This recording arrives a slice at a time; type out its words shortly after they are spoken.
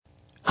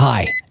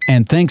Hi,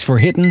 and thanks for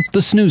hitting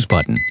the snooze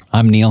button.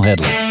 I'm Neil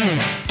Headley.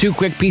 Two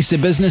quick pieces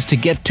of business to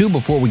get to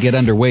before we get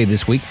underway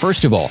this week.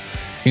 First of all,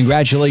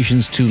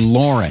 congratulations to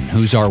Lauren,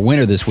 who's our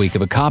winner this week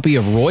of a copy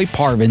of Roy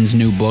Parvin's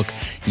new book,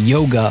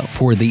 Yoga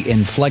for the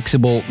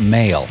Inflexible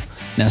Male.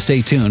 Now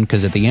stay tuned,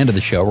 because at the end of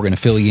the show, we're going to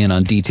fill you in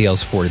on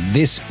details for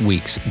this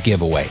week's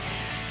giveaway.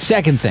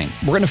 Second thing,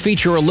 we're going to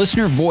feature a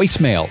listener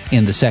voicemail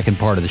in the second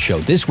part of the show.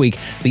 This week,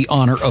 the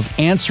honor of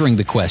answering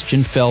the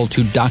question fell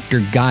to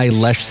Dr. Guy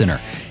Leschziner.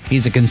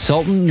 He's a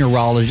consultant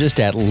neurologist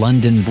at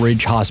London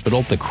Bridge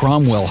Hospital, the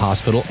Cromwell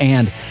Hospital,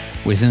 and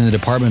within the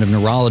Department of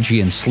Neurology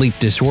and Sleep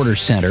Disorder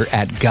Center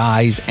at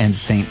Guy's and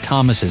St.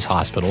 Thomas's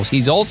Hospitals.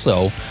 He's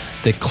also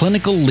the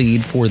clinical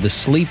lead for the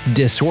Sleep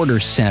Disorder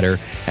Center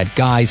at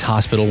Guy's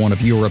Hospital, one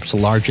of Europe's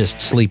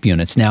largest sleep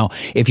units. Now,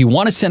 if you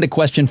want to send a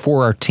question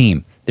for our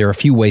team, there are a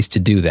few ways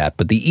to do that,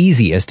 but the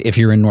easiest, if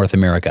you're in North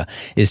America,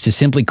 is to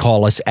simply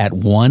call us at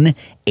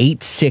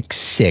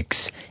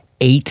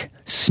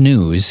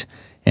 1-866-8-SNOOZE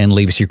and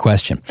leave us your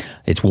question.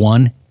 It's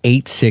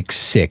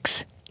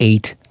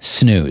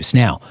 1-866-8-SNOOZE.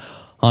 Now,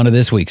 on to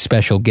this week's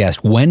special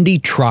guest. Wendy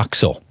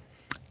Troxel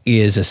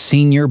is a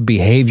senior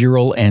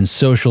behavioral and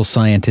social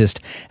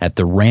scientist at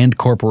the RAND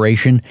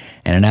Corporation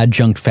and an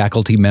adjunct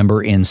faculty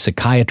member in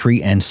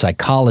psychiatry and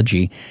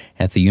psychology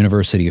at the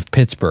University of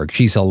Pittsburgh.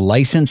 She's a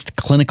licensed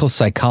clinical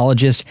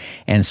psychologist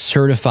and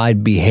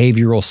certified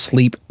behavioral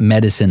sleep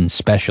medicine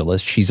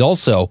specialist. She's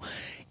also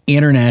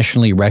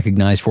internationally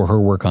recognized for her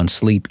work on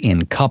sleep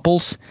in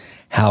couples,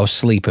 how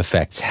sleep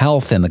affects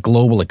health and the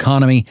global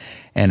economy,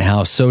 and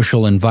how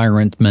social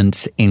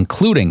environments,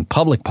 including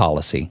public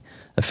policy,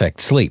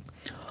 affect sleep.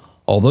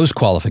 All those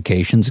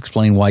qualifications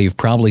explain why you've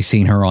probably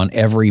seen her on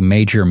every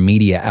major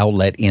media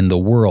outlet in the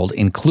world,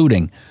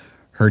 including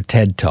her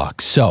TED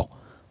Talk. So,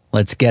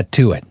 let's get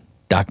to it.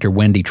 Dr.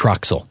 Wendy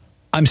Troxel.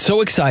 I'm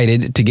so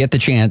excited to get the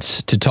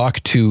chance to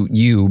talk to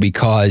you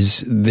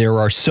because there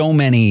are so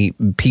many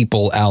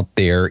people out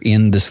there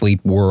in the sleep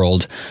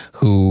world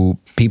who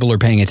people are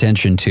paying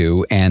attention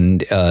to,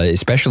 and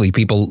especially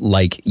people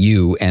like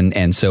you.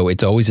 And so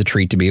it's always a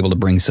treat to be able to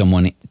bring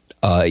someone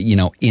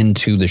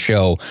into the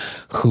show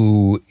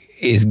who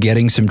is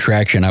getting some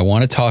traction. I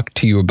want to talk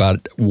to you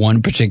about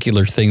one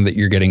particular thing that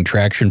you're getting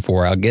traction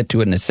for. I'll get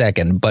to it in a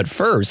second. But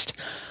first,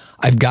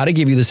 I've got to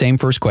give you the same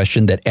first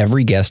question that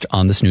every guest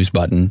on the snooze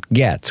button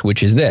gets,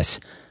 which is this: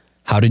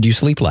 how did you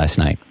sleep last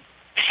night?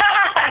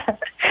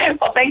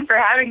 Well, thanks for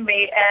having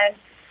me. And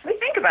let me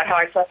think about how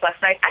I slept last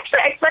night.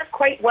 Actually, I slept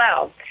quite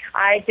well.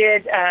 I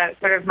did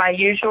sort of my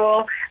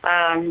usual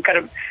kind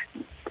of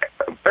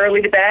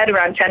early to bed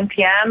around 10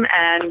 p.m.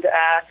 and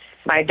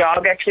my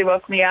dog actually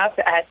woke me up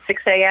at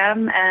 6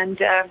 a.m. and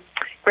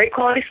great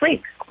quality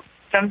sleep.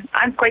 So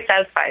I'm quite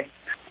satisfied.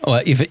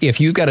 Well,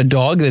 if you've got a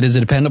dog that is a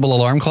dependable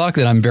alarm clock,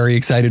 then I'm very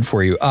excited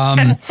for you.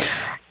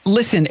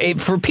 Listen,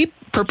 for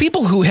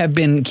people who have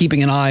been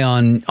keeping an eye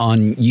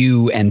on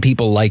you and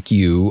people like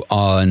you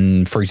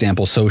on, for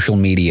example, social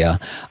media,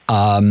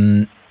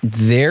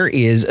 there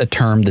is a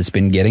term that's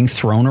been getting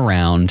thrown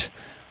around.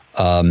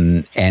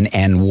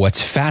 And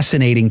what's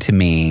fascinating to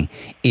me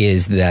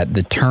is that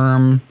the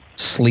term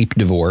sleep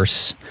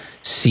divorce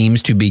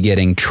seems to be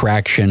getting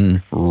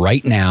traction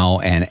right now,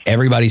 and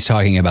everybody's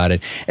talking about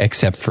it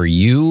except for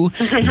you.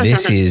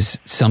 This is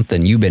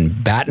something you've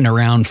been batting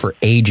around for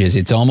ages.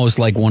 It's almost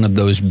like one of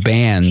those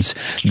bands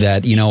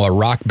that, a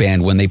rock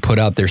band, when they put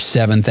out their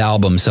 7th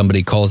album,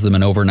 somebody calls them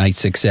an overnight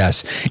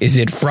success. Is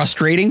it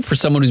frustrating for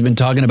someone who's been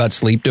talking about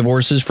sleep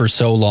divorces for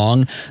so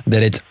long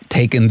that it's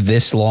taken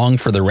this long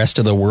for the rest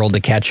of the world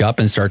to catch up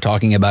and start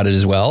talking about it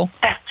as well?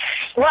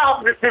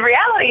 Well, the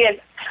reality is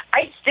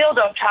I still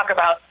don't talk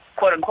about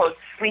quote-unquote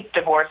sleep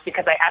divorce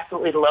because I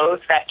absolutely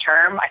loathe that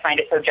term. I find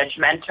it so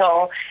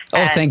judgmental.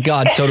 Oh, thank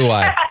God. So do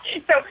I.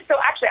 So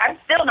actually, I'm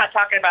still not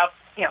talking about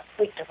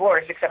sleep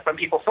divorce, except when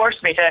people force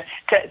me to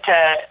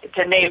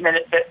name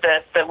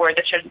the word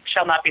that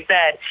shall not be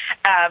said.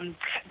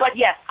 But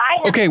yes,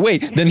 Okay,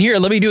 wait. Then here,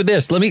 let me do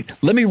this. Let me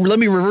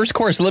reverse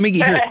course. Let me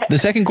hear the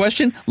second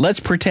question. Let's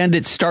pretend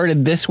it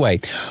started this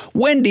way.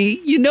 Wendy,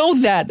 you know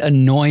that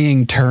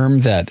annoying term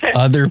that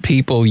other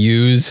people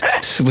use,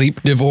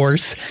 sleep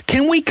divorce?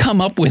 Can we come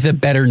up with a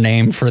better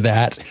name for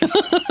that?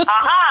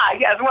 Aha,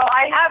 yes. Well,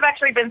 I have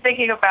actually been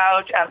thinking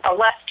about a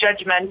less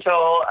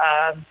judgmental,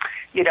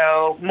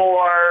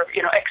 more,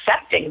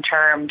 accepting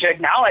term to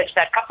acknowledge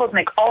that couples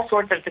make all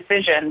sorts of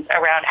decisions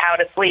around how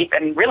to sleep.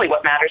 And really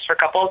what matters for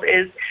couples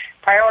is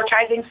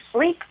prioritizing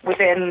sleep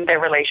within their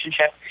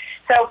relationship.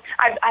 So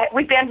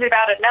we've bandied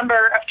about a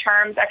number of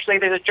terms. Actually,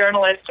 there's a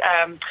journalist,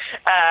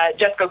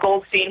 Jessica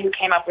Goldstein, who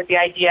came up with the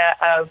idea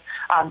of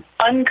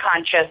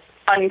unconscious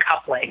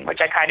uncoupling,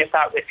 which I kind of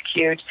thought was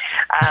cute.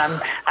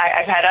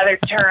 I've had other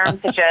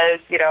terms such as,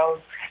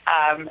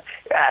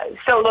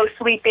 solo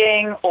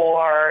sleeping,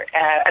 or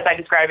as I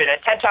described in a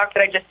TED Talk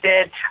that I just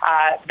did,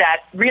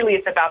 that really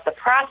is about the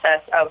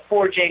process of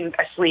forging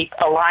a sleep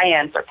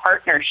alliance or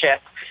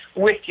partnership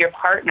with your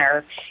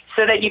partner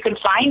so that you can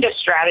find a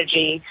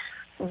strategy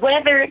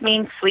whether it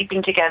means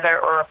sleeping together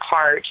or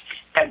apart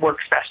that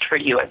works best for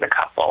you as a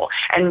couple,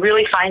 and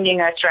really finding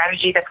a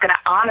strategy that's going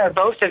to honor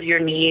both of your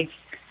needs,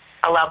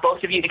 allow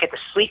both of you to get the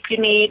sleep you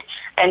need,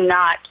 and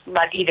not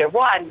let either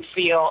one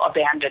feel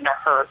abandoned or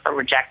hurt or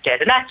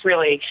rejected. And that's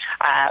really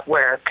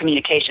where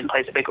communication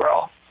plays a big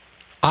role.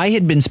 I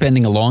had been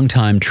spending a long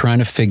time trying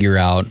to figure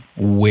out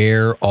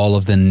where all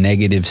of the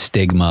negative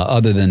stigma,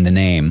 other than the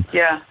name,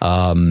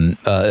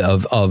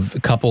 of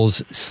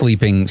couples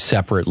sleeping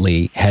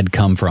separately had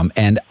come from,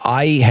 and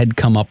I had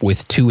come up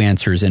with two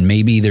answers. And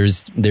maybe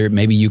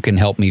maybe you can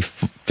help me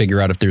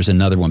figure out if there's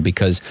another one,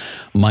 because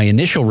my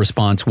initial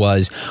response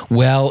was,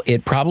 well,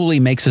 it probably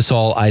makes us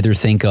all either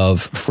think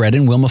of Fred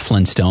and Wilma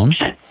Flintstone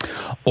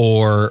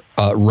or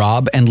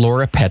Rob and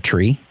Laura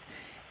Petrie.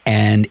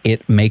 And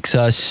it makes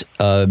us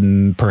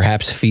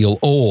perhaps feel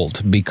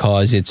old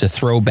because it's a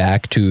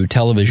throwback to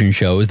television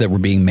shows that were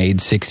being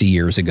made 60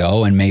 years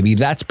ago, and maybe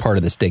that's part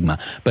of the stigma.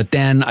 But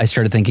then I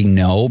started thinking,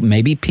 no,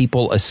 maybe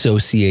people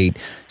associate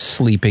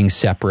sleeping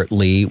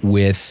separately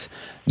with,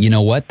 you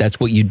know what, that's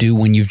what you do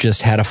when you've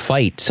just had a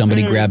fight.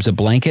 Somebody grabs a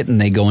blanket and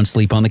they go and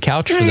sleep on the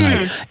couch for the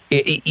night.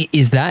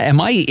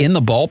 Am I in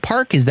the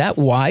ballpark? Is that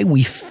why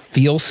we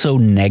feel so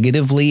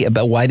negatively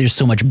about why there's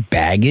so much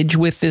baggage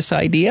with this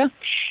idea?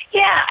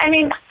 Yeah, I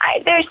mean,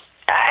 I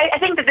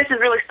think that this is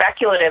really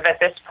speculative at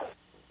this point.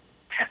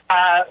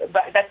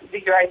 But that's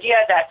your idea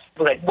that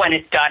when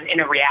it's done in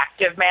a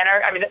reactive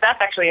manner. I mean,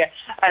 that's actually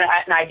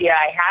an idea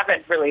I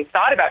haven't really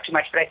thought about too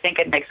much, but I think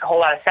it makes a whole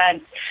lot of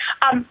sense.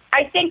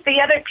 I think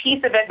the other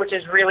piece of it, which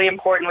is really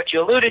important, which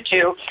you alluded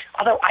to,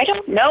 although I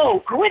don't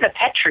know, who are the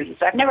Petries?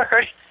 I've never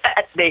heard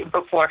that name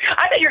before.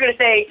 I thought you were going to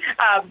say,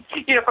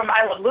 from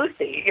I Love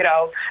Lucy,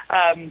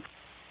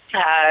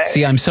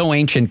 See, I'm so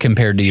ancient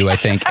compared to you, I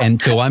think. And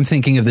so I'm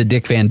thinking of the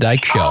Dick Van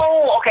Dyke Show.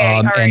 Oh, okay.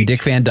 All right. And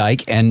Dick Van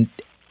Dyke, and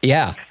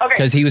yeah,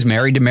 because he was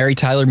married to Mary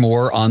Tyler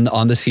Moore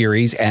on the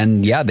series,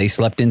 and yeah, they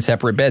slept in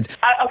separate beds.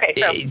 Okay,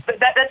 so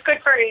that's good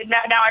for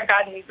now. I've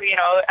gotten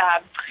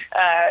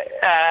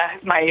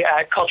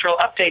my cultural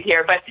update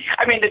here, but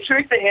I mean the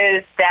truth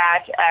is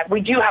that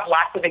we do have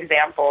lots of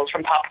examples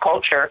from pop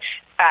culture,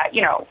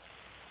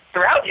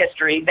 throughout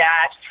history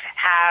that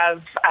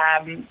have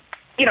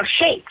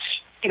shaped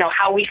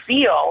how we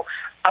feel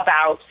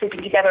about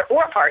sleeping together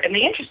or apart. And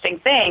the interesting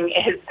thing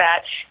is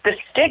that the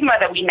stigma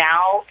that we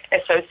now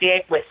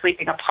associate with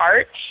sleeping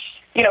apart,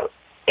 it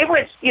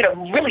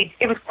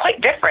was quite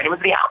different. It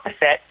was the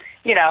opposite,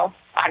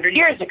 100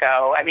 years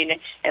ago. I mean,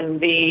 in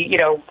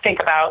the, think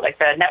about like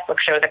the Netflix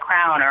show The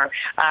Crown, or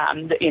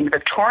in the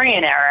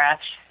Victorian era,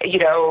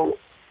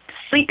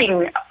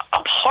 sleeping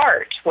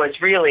apart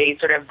was really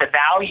sort of the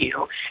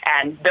value,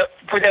 and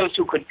for those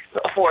who could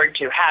afford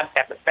to have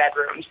separate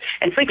bedrooms.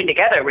 And sleeping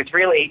together was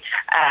really,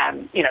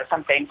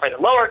 something for the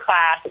lower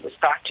class. It was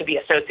thought to be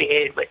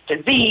associated with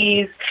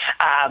disease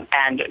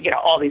and,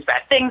 all these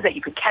bad things that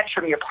you could catch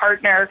from your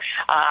partner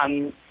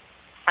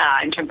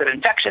in terms of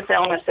infectious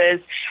illnesses.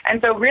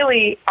 And so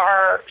really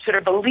our sort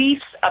of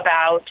beliefs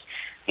about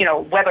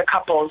whether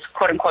couples,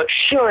 quote unquote,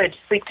 should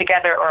sleep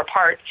together or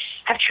apart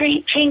have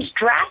changed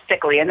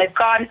drastically, and they've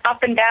gone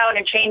up and down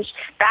and changed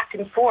back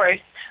and forth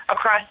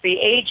across the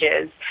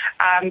ages,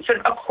 sort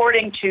of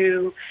according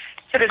to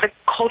sort of the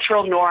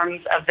cultural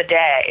norms of the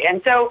day.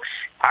 And so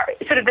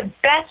sort of the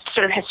best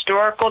sort of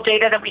historical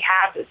data that we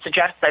have that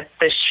suggests that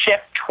the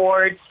shift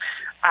towards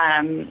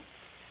a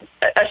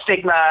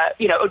stigma,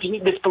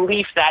 this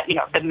belief that,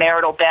 the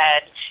marital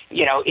bed,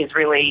 is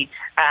really,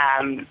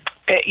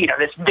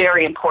 this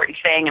very important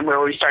thing, and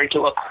where we started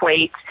to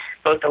equate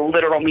both the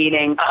literal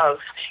meaning of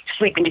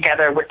sleeping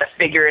together with the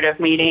figurative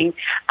meaning.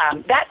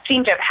 That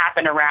seemed to have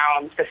happened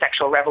around the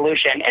sexual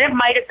revolution. And it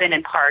might have been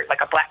in part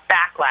like a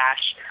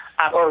backlash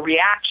or a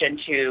reaction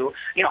to,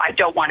 I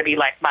don't want to be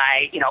like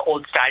my,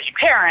 old stodgy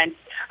parents,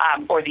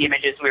 or the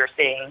images we were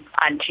seeing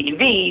on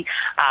TV,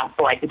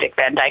 like the Dick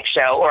Van Dyke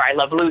Show or I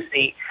Love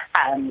Lucy,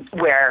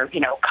 where,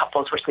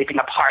 couples were sleeping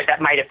apart.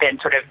 That might have been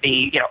sort of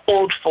the,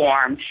 old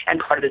form,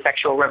 and part of the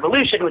sexual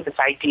revolution was this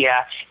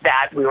idea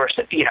that we were,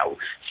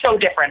 so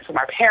different from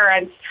our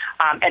parents,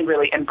 and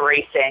really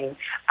embracing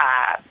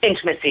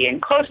intimacy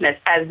and closeness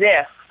as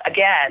if,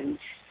 again,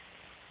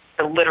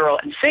 the literal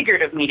and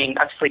figurative meaning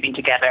of sleeping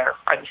together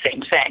are the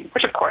same thing,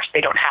 which of course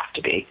they don't have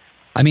to be.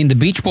 I mean, the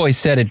Beach Boys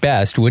said it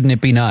best. Wouldn't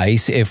it be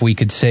nice if we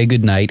could say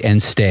goodnight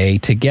and stay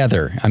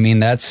together? I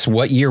mean,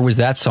 what year was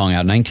that song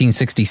out?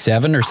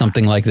 1967 or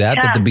something like that,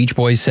 that the Beach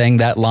Boys sang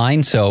that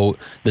line. So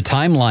the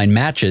timeline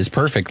matches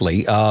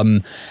perfectly.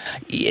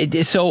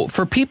 So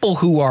for people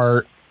who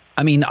are,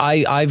 I mean,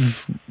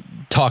 I've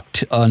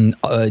talked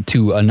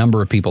to a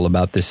number of people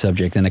about this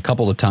subject, and a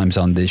couple of times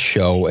on this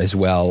show as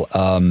well.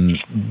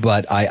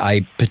 But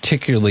I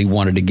particularly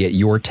wanted to get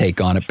your take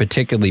on it,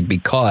 particularly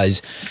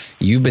because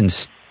you've been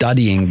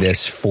studying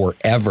this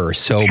forever.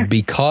 So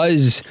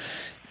because,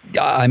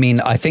 I mean,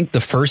 I think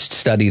the first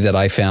study that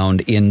I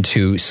found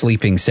into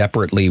sleeping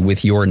separately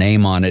with your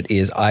name on it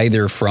is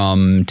either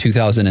from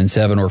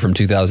 2007 or from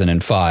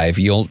 2005.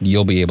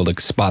 You'll be able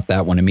to spot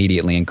that one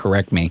immediately and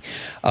correct me.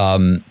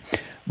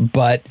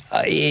 But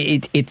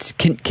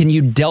can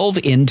you delve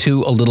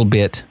into a little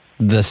bit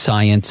the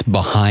science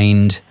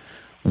behind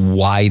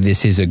why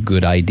this is a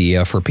good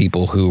idea for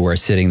people who are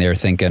sitting there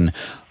thinking,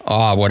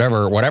 oh,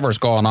 whatever's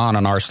going on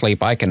in our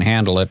sleep, I can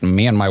handle it, and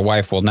me and my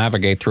wife will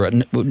navigate through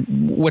it.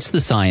 What's the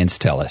science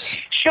tell us?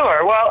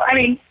 Sure. Well, I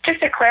mean,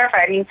 just to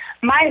clarify, I mean,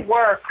 my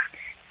work,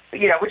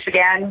 which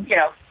began,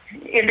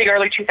 in the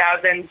early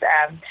 2000s,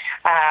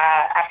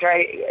 after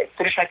I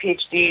finished my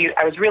PhD,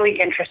 I was really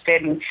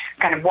interested in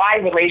kind of why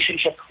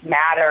relationships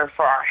matter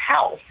for our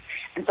health.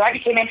 And so I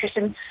became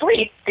interested in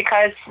sleep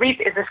because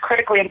sleep is this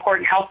critically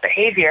important health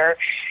behavior,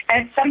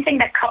 and it's something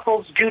that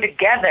couples do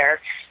together.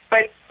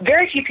 But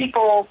very few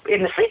people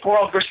in the sleep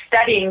world were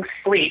studying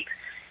sleep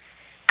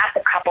at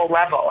the couple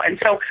level. And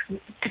so,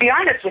 to be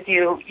honest with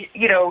you,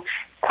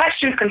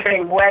 questions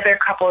concerning whether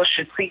couples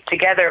should sleep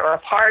together or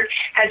apart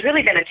has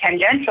really been a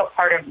tangential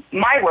part of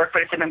my work,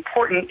 but it's an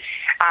important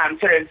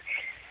sort of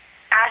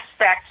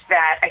aspect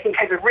that I think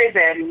has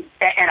arisen,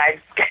 and I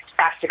get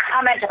asked to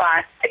comment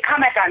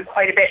on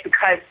quite a bit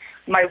because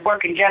my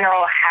work in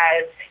general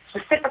has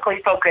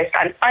specifically focused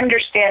on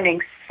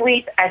understanding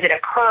sleep as it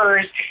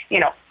occurs,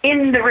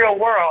 in the real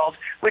world,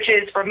 which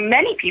is for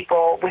many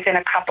people within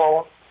a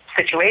couple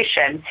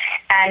situation.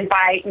 And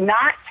by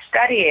not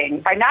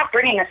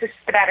bringing a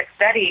systematic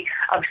study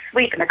of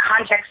sleep in the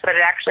context that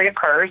it actually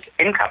occurs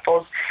in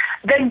couples,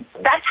 then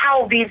that's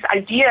how these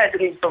ideas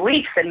and these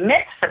beliefs and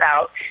myths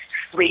about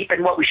sleep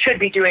and what we should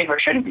be doing or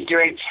shouldn't be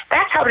doing,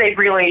 that's how they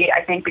really,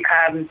 I think,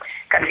 become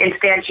kind of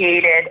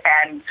instantiated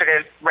and sort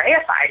of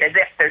reified as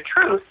if they're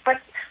truth,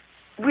 but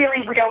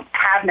really we don't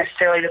have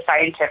necessarily the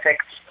scientific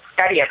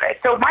study of it.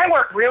 So my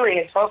work really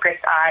is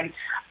focused on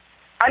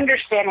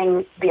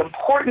understanding the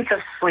importance of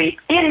sleep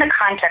in the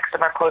context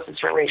of our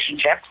closest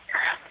relationships.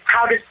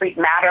 How does sleep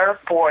matter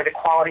for the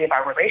quality of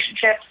our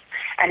relationships,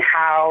 and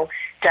how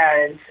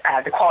does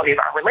the quality of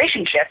our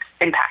relationships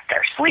impact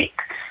our sleep?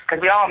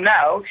 Because we all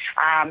know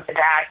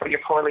that when you're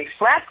poorly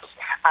slept,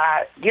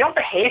 you don't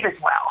behave as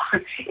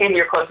well in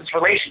your closest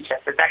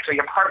relationships. It's actually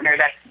your partner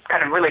that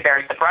kind of really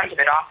bears the brunt of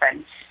it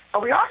often.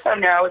 But we also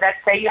know that,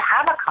 say, you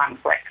have a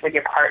conflict with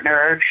your partner,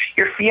 or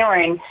you're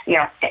feeling,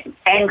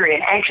 angry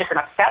and anxious and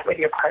upset with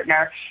your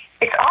partner,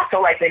 it's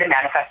also likely to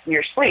manifest in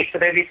your sleep. So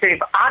there's these sort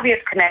of obvious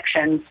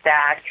connections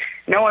that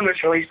no one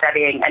was really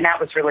studying, and that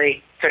was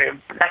really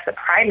that's the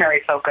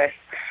primary focus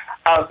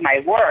of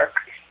my work.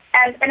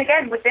 And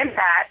again, within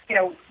that,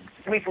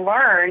 we've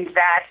learned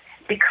that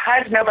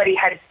because nobody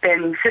had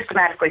been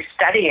systematically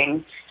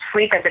studying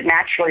sleep as it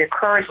naturally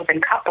occurs within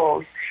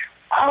couples,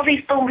 all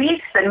these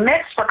beliefs and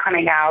myths were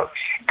coming out,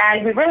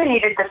 and we really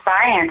needed the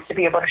science to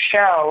be able to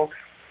show,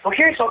 well,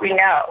 here's what we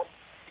know.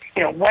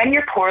 When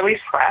you're poorly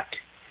slept,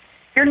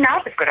 you're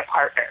not as good a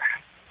partner.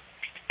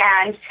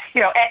 And,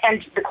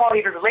 and the quality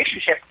of your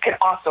relationship can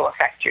also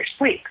affect your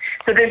sleep.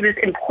 So there's this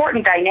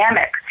important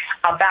dynamic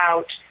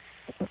about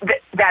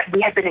that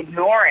we have been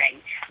ignoring,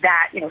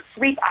 that,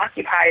 sleep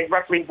occupies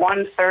roughly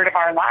 1/3 of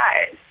our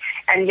lives.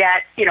 And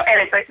yet, and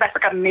that's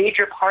like a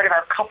major part of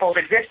our couple's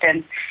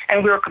existence,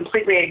 and we were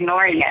completely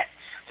ignoring it.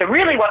 So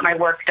really what my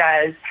work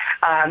does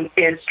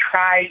is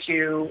try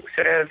to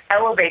sort of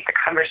elevate the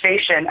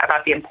conversation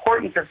about the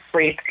importance of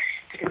sleep,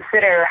 to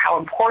consider how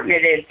important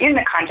it is in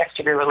the context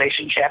of your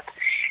relationship.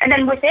 And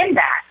then within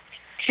that,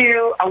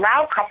 to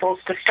allow couples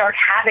to start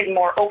having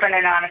more open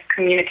and honest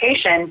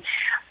communication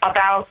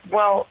about,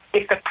 well,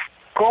 if the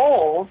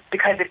goal,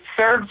 because it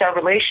serves our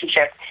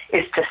relationship,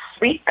 is to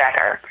sleep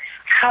better,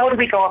 how do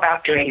we go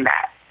about doing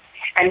that?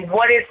 And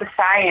what is the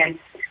science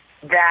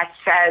that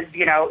says,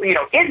 is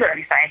there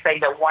any science saying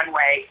that one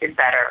way is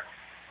better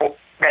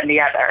than the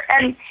other?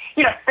 And,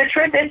 the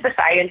truth is the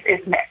science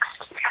is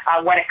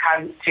mixed when it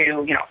comes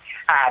to,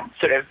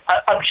 sort of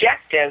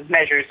objective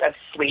measures of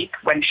sleep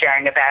when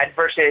sharing a bed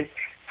versus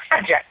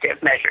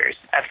subjective measures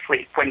of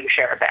sleep when you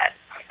share a bed.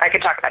 I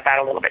could talk about that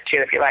a little bit too,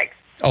 if you like.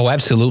 Oh,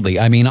 absolutely.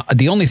 I mean,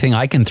 the only thing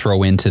I can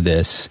throw into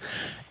this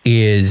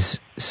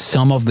is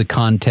some of the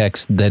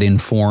context that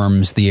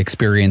informs the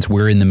experience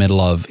we're in the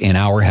middle of in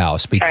our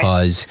house,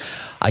 because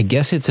I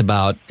guess it's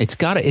got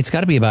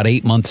to be about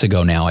 8 months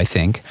ago now, I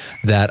think,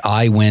 that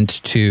I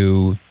went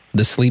to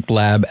the sleep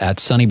lab at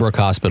Sunnybrook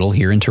Hospital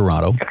here in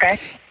Toronto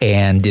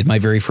and did my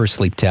very first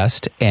sleep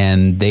test.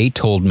 And they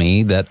told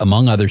me that,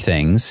 among other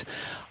things,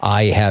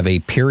 I have a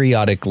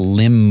periodic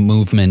limb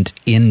movement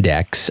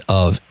index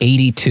of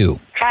 82.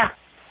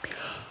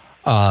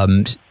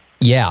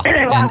 Yeah.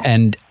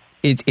 And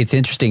it's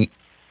interesting.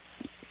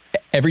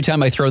 Every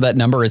time I throw that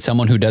number at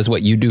someone who does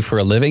what you do for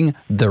a living,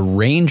 the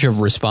range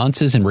of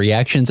responses and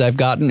reactions I've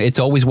gotten, it's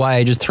always why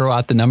I just throw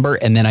out the number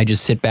and then I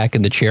just sit back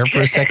in the chair for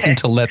a second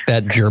to let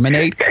that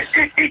germinate.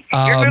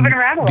 You're moving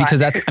around a lot. Because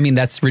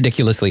that's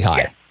ridiculously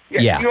high.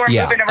 Yeah. You are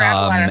moving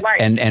around a lot in life.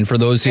 And for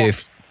those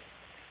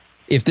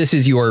if this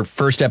is your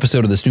first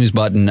episode of the Snooze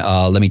Button,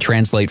 let me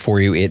translate for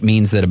you. It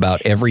means that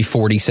about every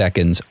 40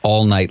 seconds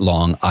all night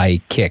long, I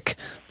kick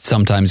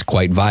sometimes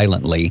quite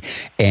violently.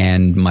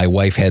 And my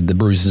wife had the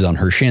bruises on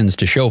her shins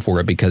to show for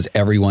it, because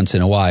every once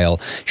in a while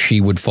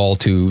she would fall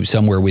to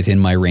somewhere within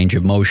my range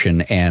of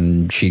motion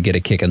and she'd get a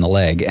kick in the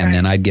leg, and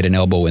then I'd get an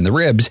elbow in the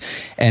ribs,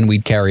 and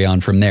we'd carry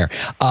on from there.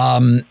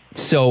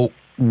 So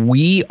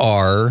we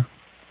are,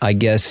 I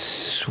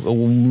guess, a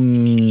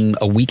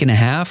week and a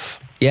half.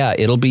 Yeah,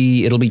 it'll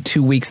be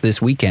 2 weeks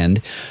this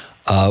weekend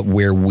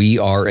where we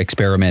are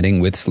experimenting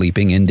with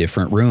sleeping in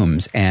different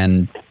rooms.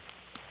 And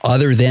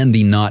other than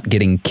the not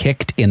getting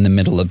kicked in the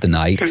middle of the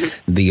night,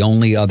 the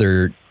only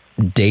other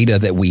data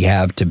that we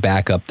have to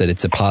back up that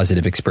it's a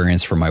positive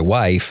experience for my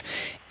wife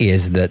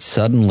is that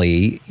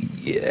suddenly,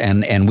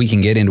 and we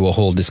can get into a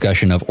whole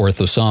discussion of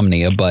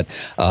orthosomnia, but,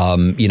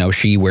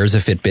 she wears a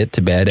Fitbit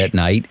to bed at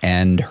night,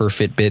 and her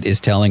Fitbit is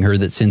telling her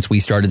that since we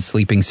started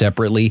sleeping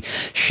separately,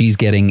 she's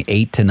getting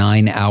 8 to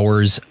 9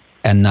 hours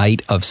a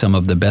night of some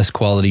of the best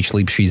quality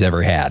sleep she's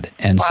ever had.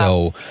 And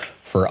so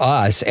for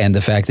us, and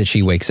the fact that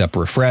she wakes up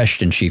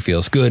refreshed and she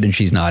feels good and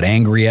she's not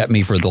angry at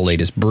me for the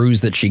latest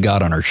bruise that she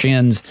got on her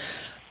shins,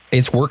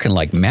 it's working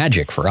like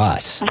magic for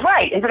us.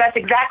 Right. And so that's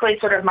exactly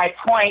sort of my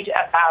point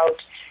about,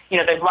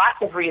 there's lots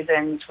of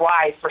reasons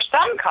why for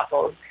some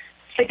couples,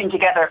 sleeping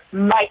together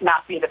might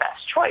not be the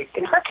best choice.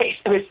 In her case,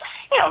 it was,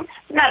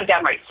 not a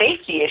downright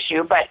safety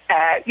issue, but,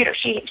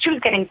 she was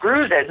getting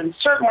bruises, and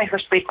certainly her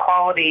sleep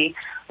quality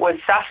was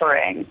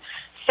suffering.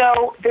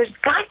 So there's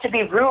got to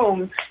be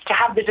room to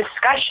have the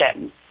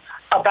discussion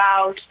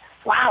about,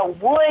 wow,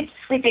 would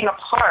sleeping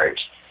apart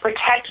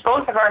protect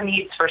both of our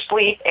needs for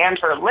sleep and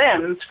her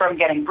limbs from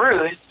getting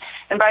bruised?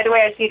 And by the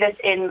way, I see this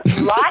in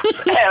lots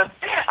of,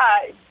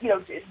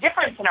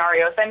 different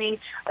scenarios. I mean,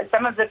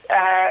 some of the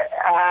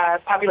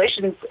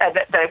populations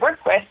that I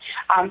work with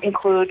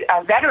include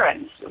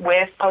veterans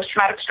with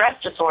post-traumatic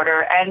stress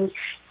disorder and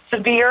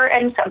severe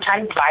and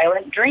sometimes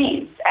violent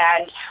dreams.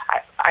 And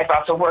I've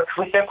also worked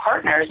with their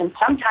partners, and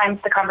sometimes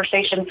the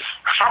conversation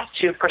has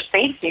to, for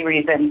safety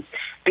reasons,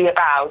 be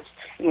about,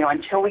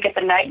 until we get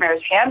the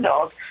nightmares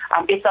handled,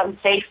 it's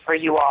unsafe for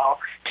you all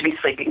to be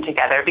sleeping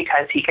together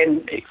because he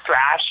can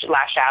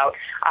lash out.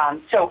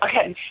 So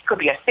again, it could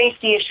be a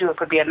safety issue. It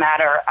could be a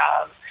matter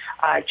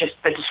of just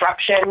the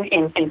disruption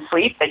in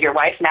sleep that your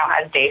wife now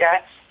has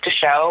data to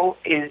show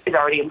is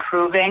already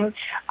improving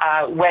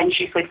when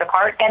she sleeps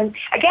apart. And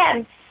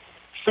again,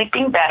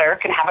 sleeping better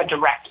can have a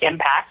direct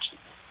impact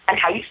on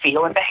how you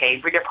feel and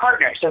behave with your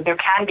partner. So there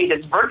can be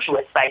this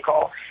virtuous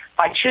cycle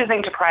by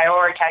choosing to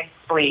prioritize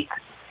sleep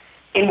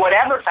in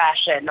whatever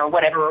fashion or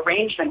whatever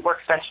arrangement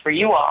works best for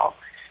you all,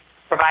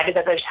 provided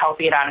that there's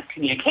healthy and honest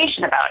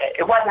communication about it.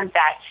 It wasn't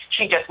that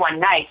she just one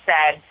night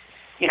said,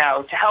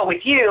 to hell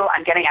with you,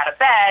 I'm getting out of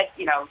bed,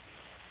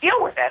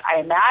 deal with it.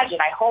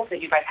 I hope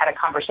that you guys had a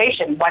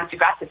conversation once you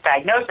got this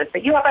diagnosis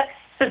that you have a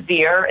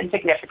severe and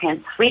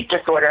significant sleep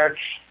disorder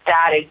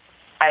that is,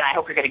 and I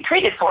hope you're getting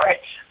treated for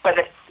it, but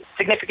it's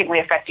significantly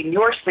affecting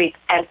your sleep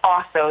and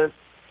also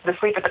the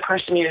sleep of the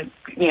person you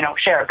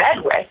share a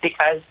bed with,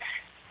 because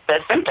the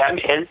symptom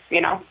is,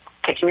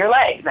 kicking your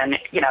legs. And,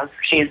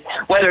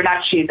 whether or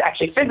not she's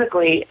actually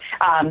physically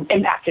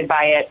impacted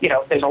by it,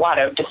 there's a lot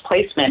of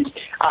displacement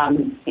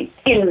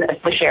in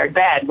the shared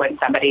bed when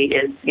somebody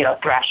is,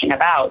 thrashing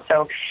about.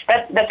 So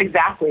that's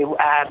exactly,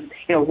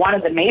 one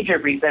of the major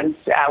reasons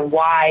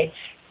why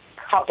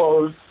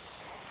couples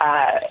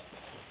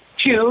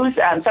choose,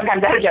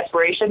 sometimes out of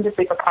desperation, to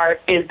sleep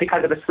apart is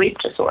because of a sleep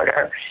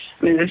disorder.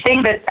 I mean, the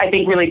thing that I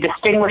think really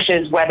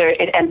distinguishes whether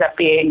it ends up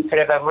being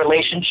sort of a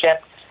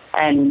relationship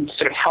and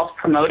sort of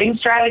health-promoting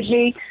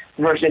strategy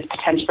versus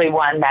potentially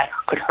one that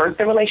could hurt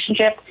the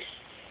relationship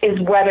is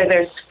whether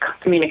there's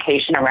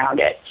communication around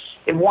it.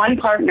 If one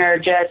partner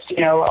just,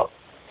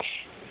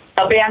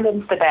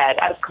 abandons the bed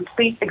out of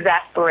complete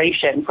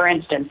exasperation, for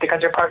instance,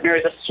 because their partner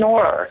is a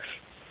snorer,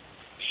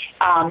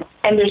 and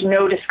there's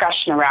no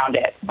discussion around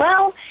it,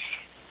 well,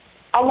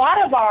 a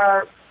lot of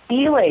our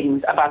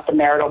feelings about the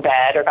marital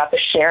bed or about the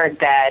shared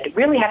bed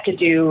really have to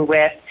do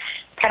with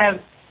kind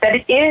of that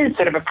it is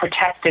sort of a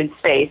protected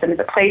space and it's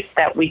a place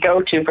that we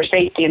go to for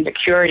safety and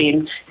security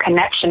and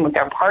connection with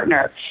our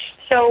partner.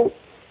 So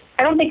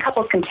I don't think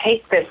couples can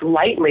take this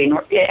lightly,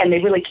 and they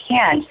really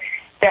can't.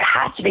 There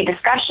has to be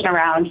discussion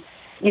around,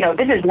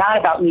 this is not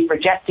about me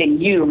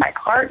rejecting you, my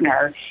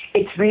partner.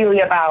 It's really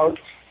about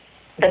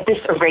that this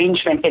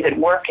arrangement isn't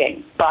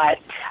working, but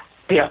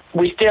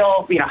we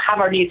still, have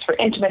our needs for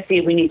intimacy.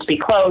 We need to be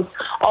close,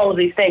 all of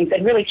these things,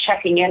 and really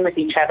checking in with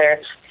each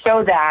other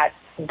so that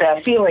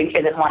the feeling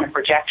isn't one of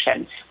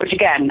rejection, which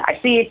again, I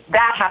see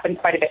that happen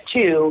quite a bit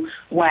too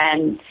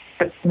when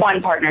the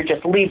one partner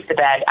just leaves the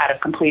bed out of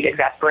complete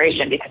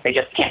exasperation because they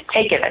just can't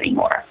take it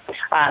anymore.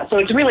 So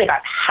it's really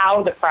about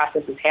how the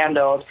process is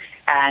handled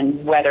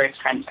and whether it's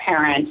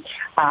transparent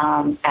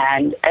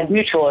and as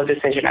mutual a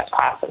decision as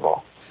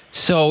possible.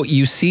 So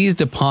you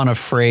seized upon a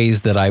phrase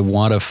that I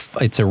want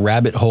to, it's a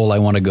rabbit hole I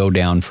want to go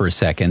down for a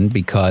second,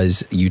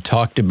 because you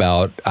talked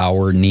about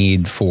our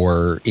need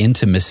for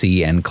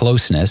intimacy and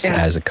closeness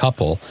as a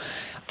couple.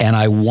 And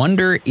I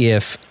wonder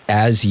if,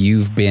 as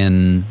you've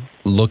been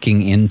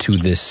looking into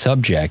this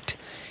subject,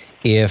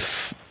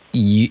 if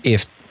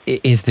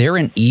is there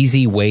an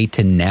easy way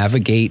to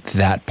navigate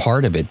that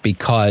part of it?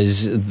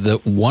 Because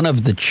one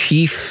of the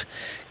chief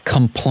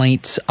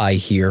complaints I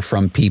hear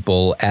from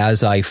people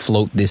as I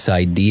float this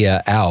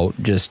idea out,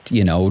 just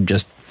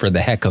for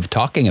the heck of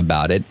talking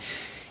about it,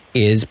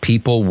 is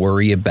people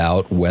worry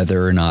about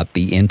whether or not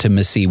the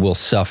intimacy will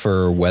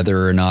suffer,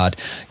 whether or not,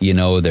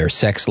 their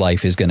sex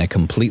life is going to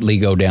completely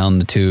go down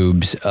the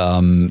tubes.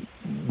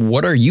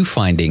 What are you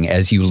finding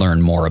as you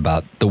learn more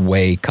about the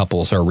way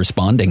couples are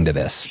responding to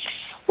this?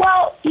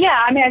 Well,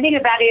 yeah, I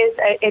think that is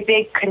a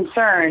big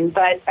concern,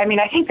 but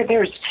I think that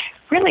there's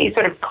really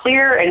sort of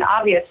clear and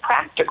obvious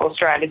practical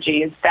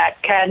strategies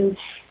that can,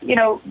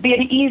 be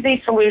an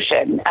easy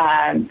solution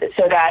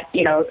so that,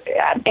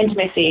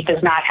 intimacy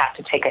does not have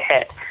to take a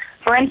hit.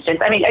 For instance,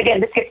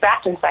 again, this gets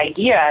back to this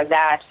idea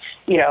that,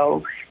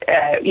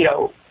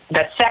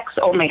 that sex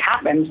only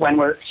happens when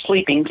we're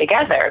sleeping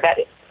together. That,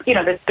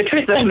 the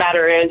truth of the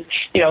matter is,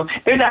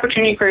 there's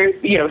opportunity for,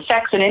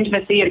 sex and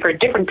intimacy and for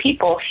different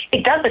people.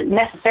 It doesn't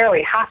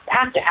necessarily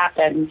have to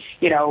happen,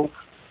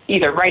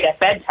 either right at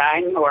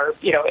bedtime or,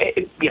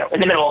 in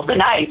the middle of the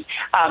night.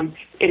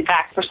 In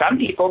fact, for some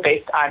people,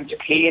 based on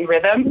circadian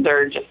rhythms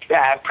or just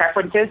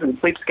preferences and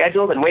sleep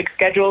schedules and wake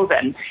schedules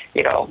and,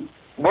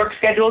 work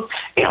schedules,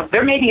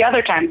 there may be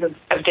other times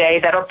of day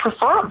that are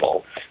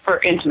preferable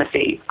for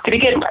intimacy to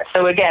begin with.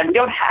 So again, we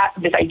don't have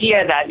this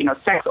idea that,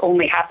 sex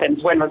only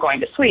happens when we're going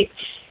to sleep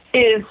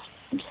is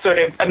sort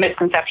of a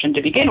misconception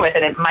to begin with,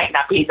 and it might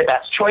not be the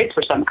best choice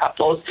for some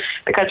couples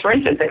because, for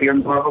instance, if you're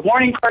more of a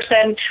morning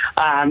person,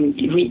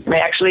 you may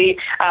actually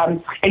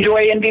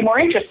enjoy and be more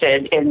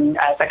interested in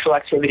sexual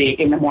activity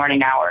in the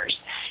morning hours.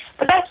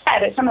 But that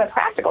said, some of the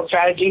practical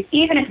strategies,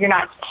 even if you're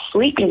not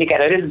sleeping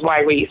together, this is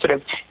why we sort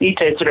of need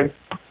to sort of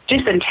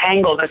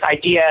disentangle this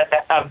idea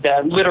of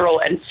the literal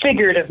and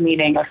figurative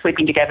meaning of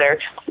sleeping together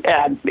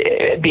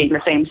being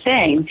the same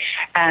thing.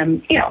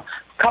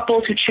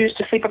 Couples who choose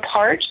to sleep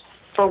apart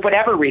for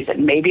whatever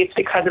reason, maybe it's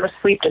because of a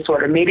sleep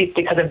disorder, maybe it's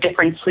because of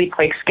different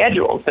sleep-wake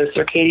schedules, those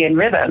circadian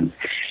rhythms.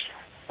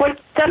 What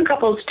some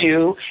couples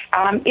do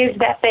is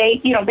that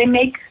they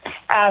may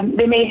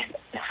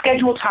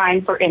schedule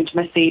time for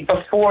intimacy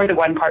before the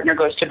one partner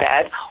goes to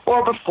bed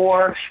or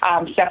before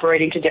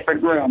separating to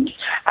different rooms.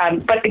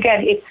 But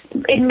again,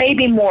 it may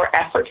be more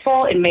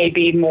effortful. It may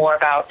be more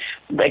about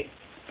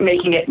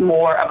making it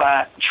more of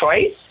a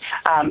choice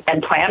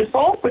and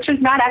planful, which is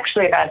not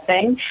actually a bad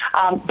thing.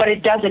 But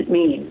it doesn't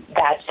mean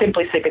that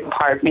simply sleeping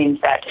apart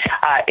means that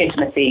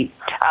intimacy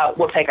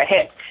will take a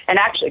hit. And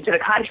actually, to the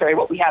contrary,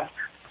 what we have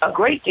a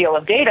great deal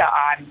of data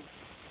on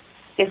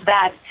is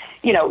that,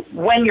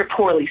 when you're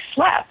poorly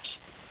slept,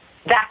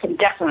 that can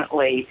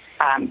definitely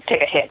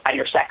take a hit on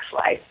your sex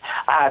life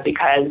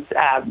because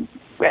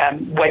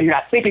when you're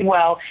not sleeping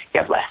well,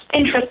 you have less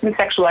interest in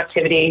sexual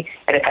activity.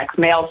 It affects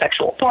male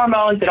sexual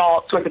hormones and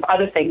all sorts of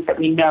other things that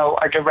we know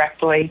are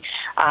directly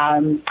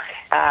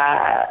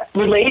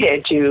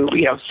related to,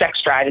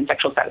 sex drive and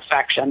sexual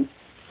satisfaction.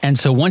 And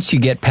so once you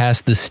get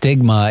past the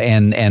stigma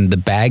and the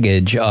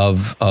baggage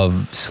of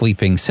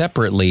sleeping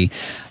separately,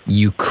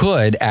 you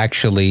could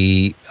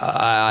actually,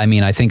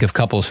 I think of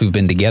couples who've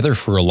been together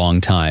for a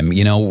long time,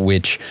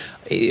 which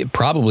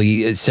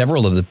probably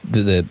several of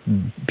the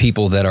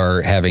people that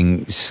are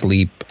having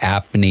sleep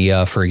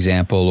apnea, for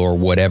example, or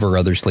whatever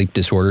other sleep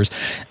disorders,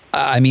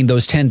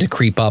 those tend to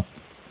creep up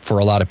for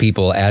a lot of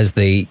people as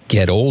they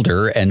get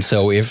older. And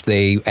so as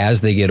they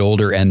get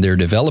older and they're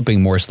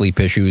developing more sleep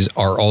issues,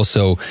 are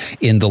also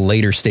in the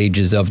later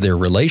stages of their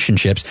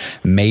relationships,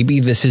 maybe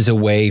this is a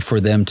way for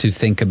them to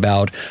think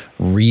about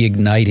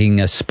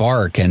reigniting a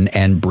spark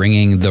and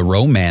bringing the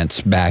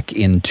romance back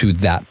into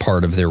that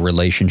part of their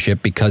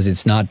relationship, because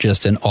it's not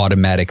just an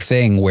automatic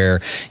thing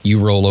where you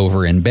roll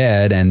over in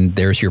bed and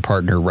there's your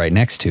partner right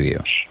next to you.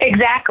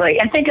 Exactly.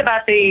 And think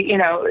about the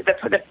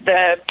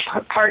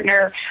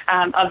partner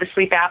of the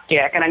sleep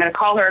apneic, and I'm going to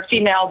call her a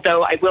female,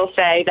 though I will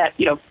say that,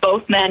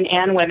 both men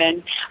and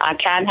women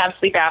can have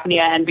sleep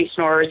apnea and be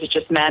snorers. It's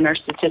just men are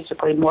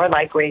statistically more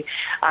likely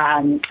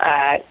to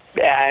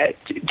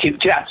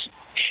have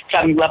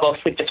some level of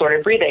sleep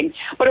disordered breathing.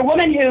 But a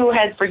woman who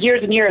has for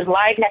years and years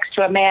lied next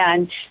to a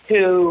man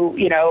who,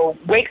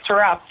 wakes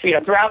her up,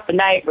 throughout the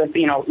night with,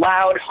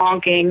 loud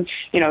honking,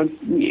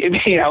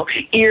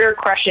 ear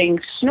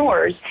crushing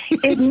snores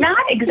is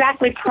not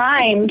exactly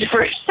primed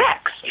for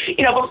sex,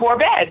 before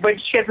bed, but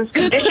she has this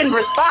conditioned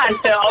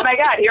response to, oh my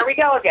God, here we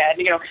go again,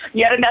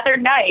 yet another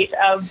night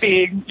of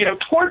being,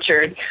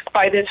 tortured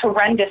by this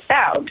horrendous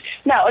sound.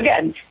 Now,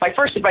 again, my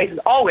first advice is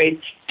always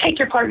take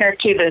your partner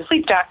to the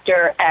sleep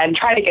doctor and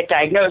try to get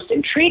diagnosed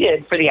and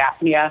treated for the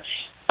apnea.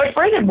 But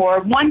furthermore,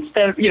 once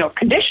the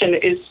condition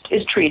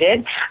is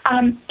treated,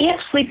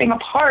 if sleeping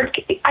apart,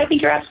 I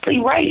think you're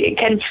absolutely right. It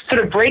can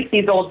sort of break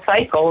these old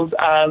cycles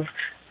of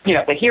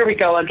the here we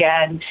go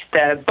again,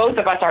 the both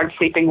of us aren't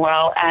sleeping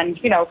well, and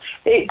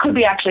it could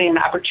be actually an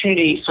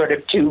opportunity sort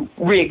of to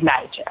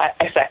reignite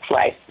a sex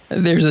life.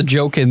 There's a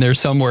joke in there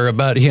somewhere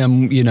about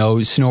him,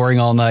 snoring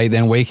all night,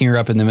 then waking her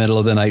up in the middle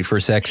of the night for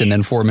sex, and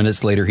then 4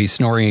 minutes later he's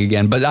snoring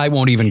again. But I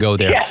won't even go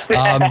there.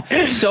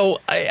 Yes. So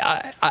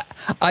I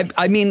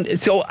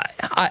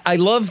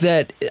love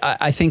that.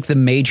 I think the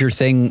major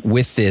thing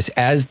with this,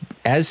 as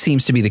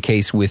seems to be the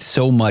case with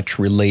so much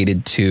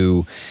related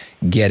to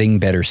getting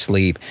better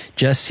sleep,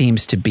 just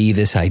seems to be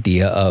this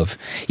idea of,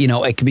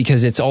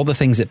 because it's all the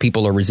things that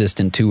people are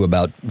resistant to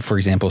about, for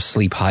example,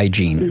 sleep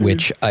hygiene,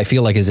 which I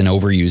feel like is an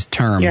overused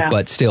term,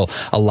 but still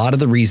a lot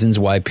of the reasons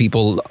why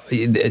people,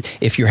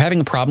 if you're having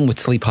a problem with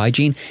sleep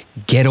hygiene,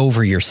 get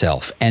over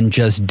yourself and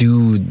just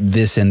do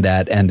this and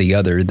that and the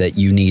other that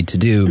you need to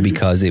do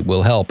because it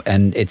will help.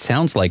 And it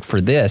sounds like for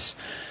this,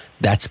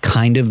 that's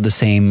kind of the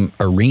same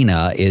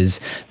arena. Is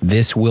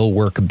this will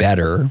work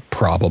better,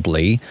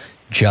 probably.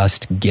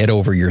 Just get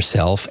over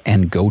yourself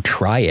and go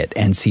try it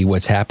and see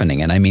what's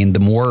happening. And I mean, the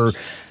more,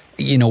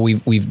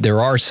 there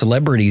are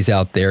celebrities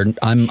out there.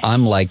 I'm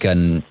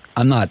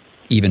not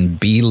even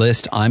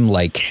B-list. I'm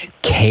like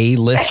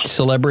K-list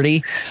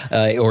celebrity,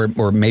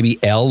 or maybe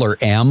L or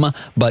M.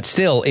 But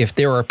still, if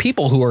there are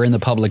people who are in the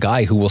public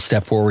eye who will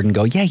step forward and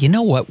go, yeah, you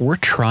know what, we're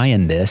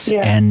trying this,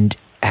 and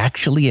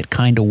actually it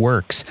kind of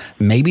works.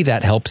 Maybe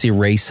that helps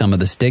erase some of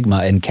the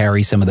stigma and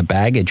carry some of the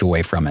baggage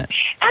away from it.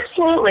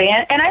 Absolutely.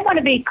 And I want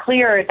to be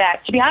clear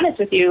that, to be honest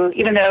with you,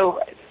 even though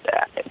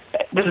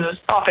this is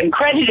often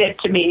credited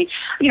to me,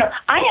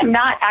 I am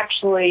not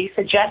actually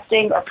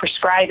suggesting or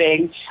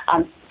prescribing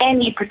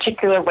any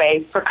particular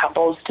way for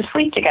couples to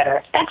sleep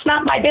together. That's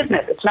not my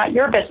business. It's not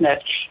your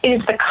business.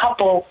 It is the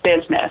couple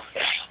business.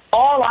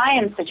 All I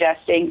am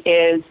suggesting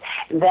is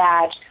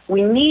that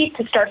we need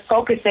to start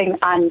focusing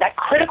on that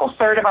critical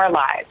third of our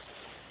lives,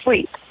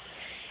 sleep,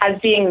 as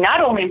being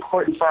not only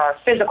important for our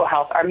physical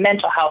health, our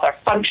mental health, our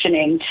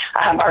functioning,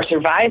 our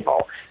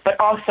survival, but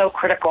also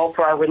critical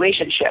for our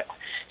relationship.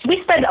 So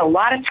we spend a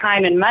lot of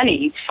time and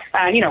money,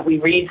 we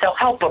read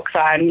self-help books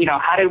on,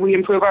 how do we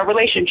improve our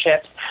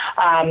relationships.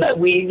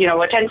 We,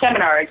 attend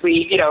seminars.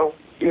 We,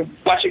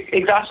 watch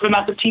exhaustive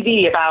amounts of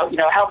TV about,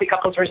 healthy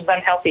couples versus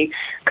unhealthy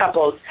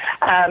couples.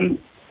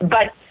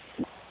 But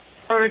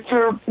for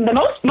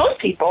the most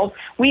people,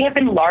 we have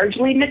been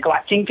largely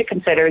neglecting to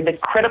consider the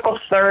critical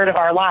third of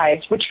our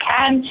lives, which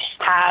can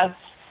have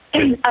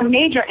a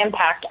major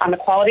impact on the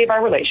quality of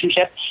our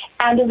relationship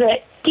and is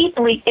a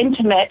deeply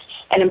intimate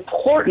and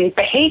important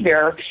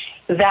behavior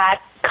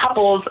that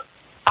couples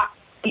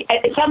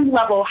at some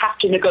level have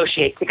to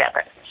negotiate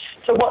together.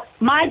 So what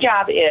my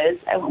job is,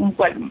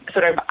 what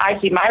sort of I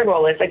see my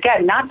role is,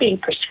 again, not being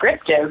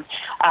prescriptive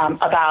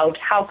about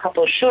how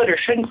couples should or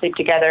shouldn't sleep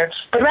together,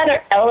 but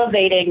rather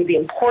elevating the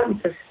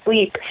importance of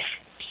sleep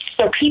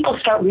so people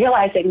start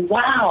realizing,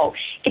 wow,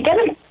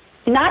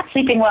 not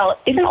sleeping well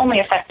isn't only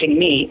affecting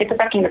me, it's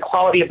affecting the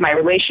quality of my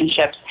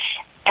relationships.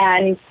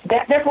 And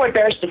therefore it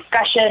bears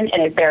discussion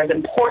and it bears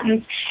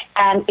importance,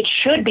 and it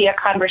should be a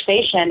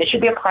conversation, it should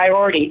be a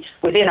priority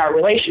within our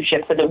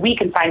relationship so that we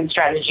can find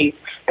strategies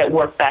that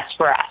work best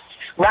for us,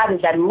 rather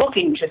than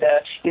looking to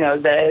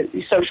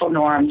the social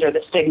norms or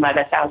the stigma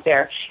that's out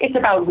there. It's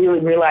about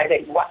really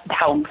realizing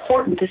how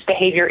important this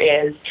behavior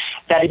is,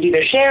 that it's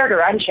either shared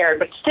or unshared,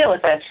 but still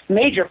it's a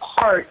major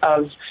part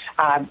of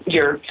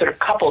your sort of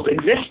couple's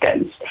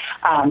existence.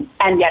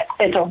 And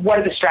so what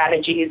are the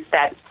strategies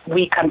that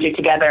we come to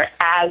together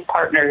as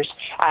partners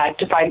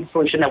to find a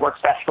solution that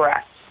works best for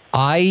us?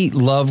 I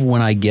love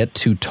when I get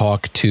to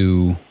talk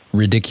to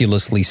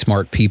ridiculously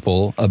smart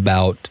people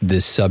about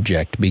this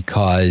subject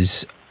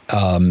because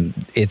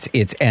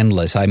it's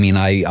endless. I mean,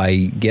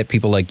 I get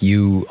people like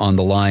you on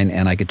the line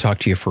and I could talk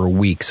to you for a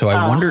week. So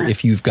I wonder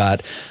if you've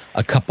got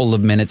a couple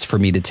of minutes for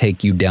me to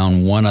take you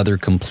down one other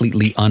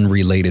completely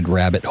unrelated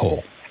rabbit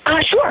hole.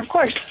 Sure, of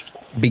course.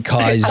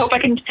 Because I hope I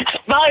can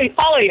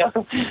follow you.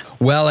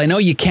 Well, I know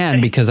you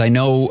can, because I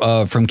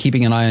know from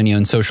keeping an eye on you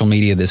on social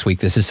media this week,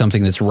 this is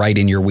something that's right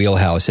in your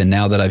wheelhouse. And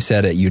now that I've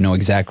said it, you know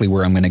exactly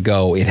where I'm going to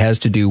go. It has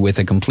to do with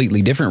a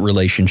completely different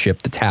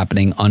relationship that's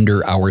happening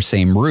under our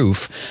same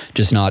roof,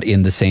 just not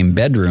in the same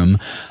bedroom.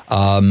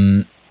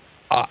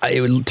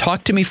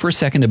 Talk to me for a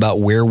second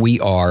about where we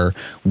are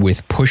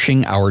with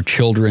pushing our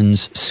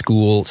children's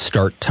school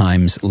start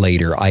times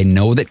later. I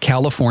know that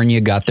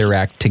California got their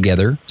act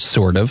together,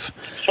 sort of,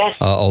 yes.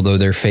 Although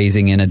they're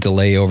phasing in a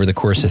delay over the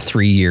course of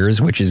 3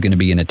 years, which is going to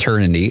be an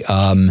eternity.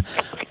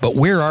 But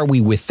where are we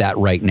with that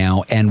right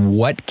now? And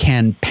what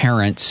can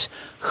parents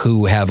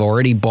who have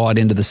already bought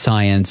into the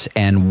science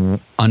and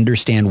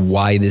understand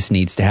why this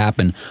needs to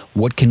happen,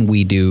 what can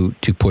we do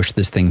to push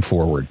this thing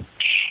forward?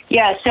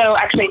 Yeah, so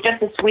actually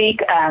just this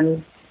week,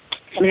 some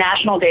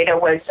national data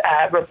was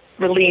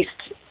released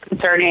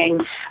concerning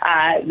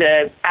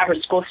the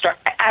average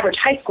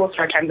high school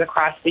start times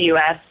across the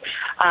U.S.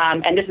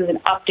 And this is an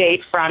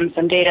update from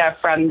some data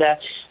from the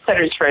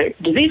Centers for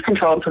Disease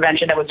Control and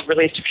Prevention that was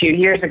released a few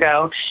years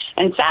ago.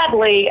 And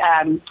sadly,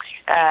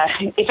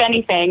 if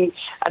anything,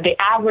 the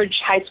average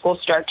high school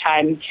start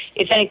time,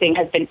 if anything,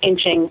 has been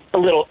inching a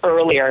little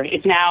earlier.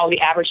 It's now the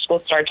average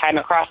school start time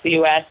across the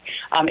U.S.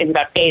 Is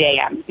about 8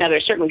 a.m. Now,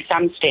 there's certainly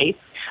some states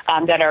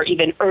that are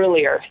even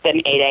earlier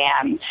than 8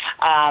 a.m.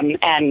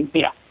 And,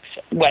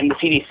 when the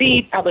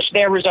CDC published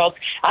their results,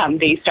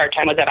 the start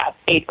time was about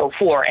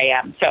 8:04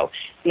 a.m. So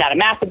not a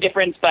massive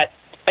difference, but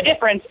a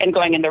difference and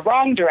going in the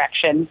wrong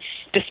direction,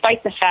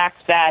 despite the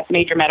fact that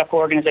major medical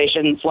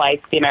organizations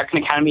like the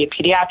American Academy of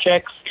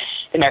Pediatrics,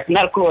 the American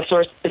Medical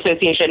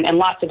Association, and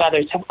lots of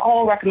others have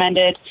all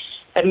recommended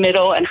that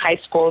middle and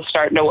high schools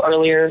start no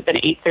earlier than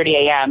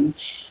 8:30 a.m.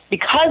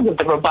 because of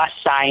the robust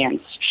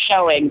science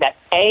showing that,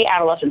 A,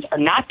 adolescents are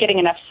not getting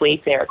enough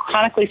sleep, they are a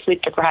chronically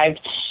sleep-deprived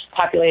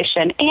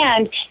population,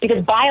 and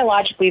because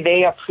biologically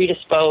they are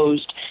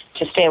predisposed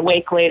to stay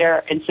awake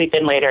later and sleep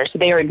in later. So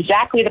they are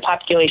exactly the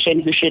population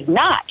who should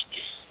not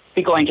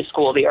be going to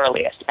school the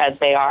earliest, as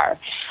they are.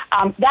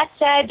 That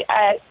said,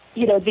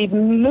 the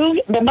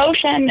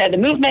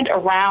movement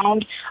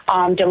around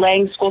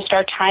delaying school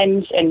start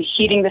times and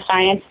heeding the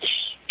science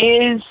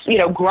is,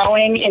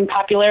 growing in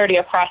popularity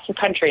across the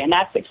country, and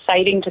that's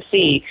exciting to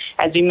see.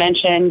 As you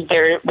mentioned,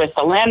 there was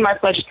the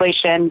landmark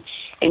legislation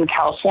in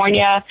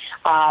California,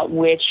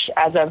 which,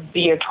 as of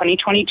the year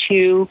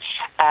 2022,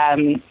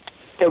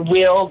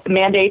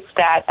 mandates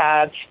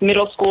that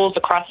middle schools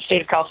across the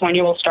state of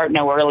California will start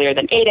no earlier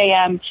than 8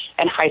 a.m.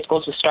 and high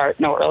schools will start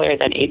no earlier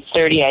than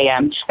 8:30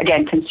 a.m.,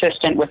 again,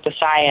 consistent with the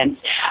science.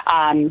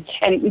 And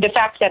the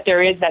fact that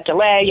there is that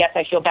delay, yes,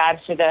 I feel bad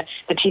for the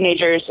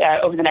teenagers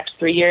over the next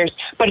 3 years,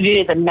 but it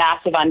is a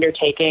massive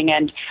undertaking,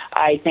 and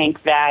I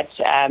think that,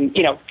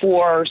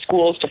 for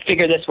schools to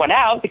figure this one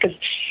out, because,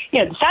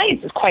 the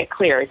science is quite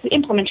clear. It's the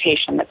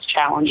implementation that's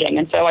challenging.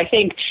 And so I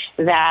think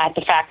that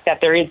the fact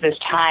that there is this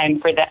time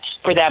for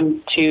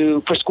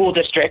school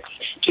districts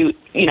to,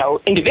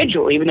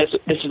 individually, even though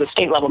this is a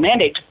state-level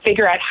mandate, to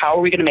figure out how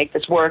are we going to make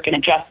this work and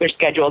adjust their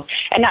schedules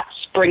and not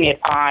spring it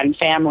on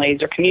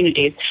families or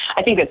communities.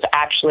 I think it's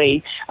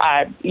actually,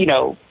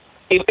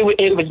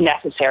 it was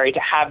necessary to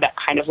have that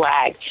kind of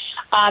lag.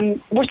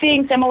 We're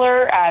seeing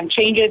similar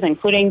changes,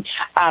 including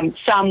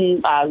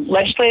some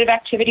legislative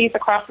activities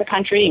across the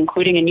country,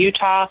 including in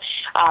Utah,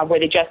 where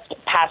they just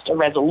passed a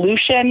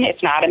resolution.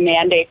 It's not a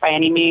mandate by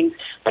any means,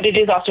 but it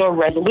is also a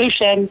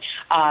resolution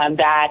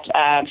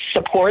that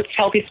supports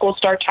healthy school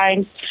start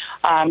times.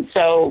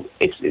 So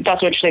it's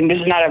also interesting. This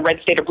is not a red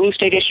state or blue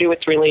state issue.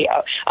 It's really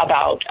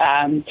about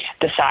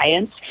the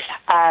science.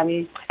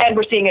 And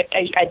we're seeing it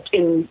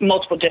in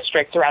multiple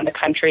districts around the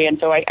country. And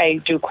so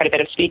I do quite a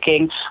bit of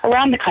speaking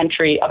around the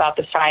country about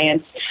the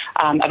science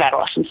of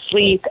adolescent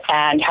sleep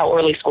and how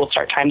early school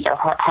start times are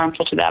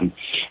harmful to them.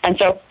 And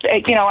so,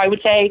 I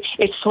would say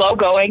it's slow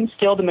going.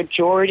 Still, the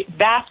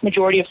vast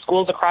majority of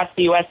schools across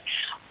the U.S.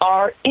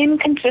 are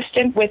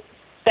inconsistent with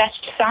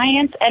best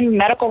science and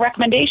medical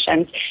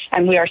recommendations,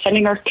 and we are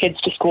sending our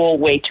kids to school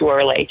way too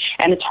early,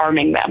 and it's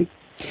harming them.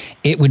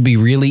 It would be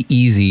really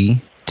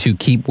easy to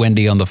keep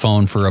Wendy on the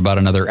phone for about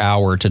another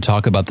hour to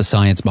talk about the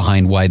science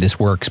behind why this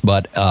works,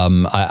 but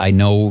I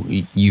know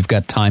you've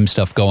got time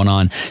stuff going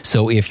on.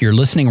 So if you're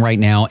listening right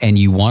now and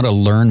you want to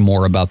learn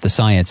more about the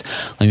science,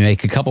 let me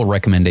make a couple of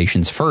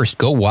recommendations. First,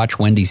 go watch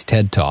Wendy's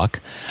TED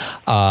Talk.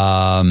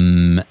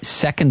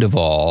 Second of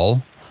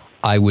all,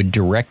 I would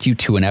direct you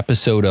to an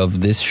episode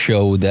of this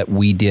show that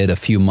we did a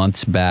few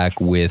months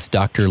back with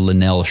Dr.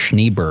 Linnell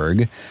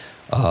Schneeberg,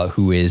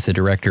 who is the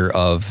director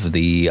of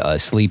the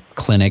sleep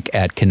clinic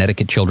at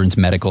Connecticut Children's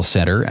Medical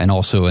Center and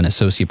also an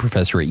associate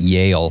professor at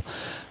Yale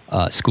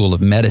School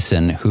of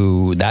Medicine,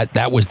 who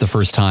that was the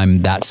first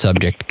time that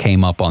subject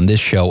came up on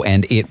this show,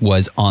 and it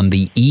was on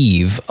the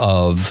eve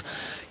of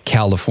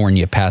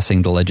California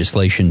passing the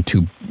legislation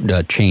to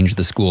change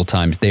the school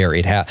times there.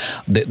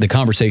 The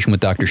conversation with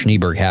Dr.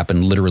 Schneeberg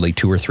happened literally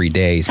 2 or 3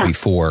 days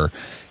before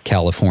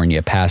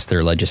California passed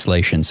their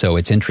legislation. So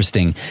it's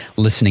interesting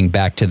listening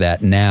back to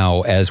that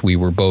now as we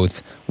were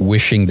both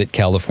wishing that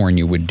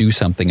California would do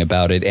something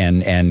about it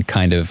and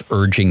kind of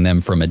urging them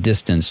from a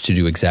distance to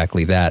do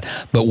exactly that.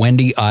 But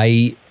Wendy,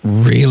 I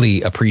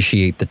really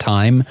appreciate the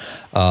time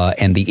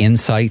and the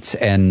insights,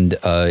 and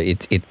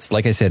it's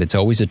like I said, it's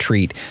always a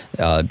treat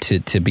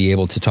to be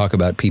able to talk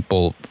about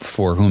people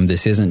for whom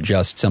this isn't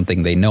just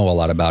something they know a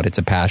lot about, it's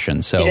a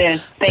passion. So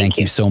thank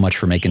you so much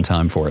for making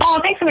time for us. Oh,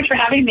 thanks so much for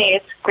having me.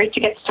 It's great to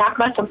get to talk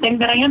about something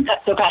that I am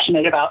so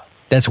passionate about.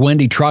 That's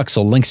Wendy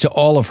Troxel. Links to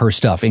all of her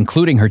stuff,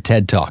 including her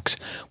TED Talks,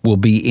 will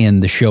be in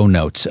the show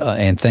notes.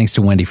 And thanks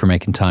to Wendy for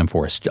making time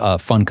for us.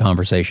 Fun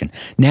conversation.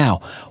 Now,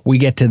 we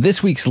get to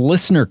this week's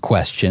listener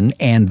question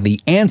and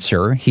the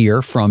answer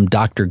here from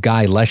Dr.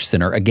 Guy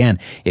Leschziner. Again,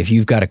 if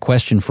you've got a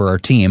question for our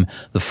team,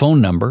 the phone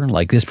number,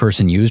 like this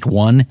person used,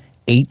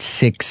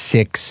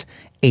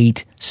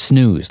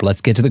 1-866-8-SNOOZE.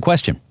 Let's get to the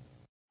question.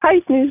 Hi,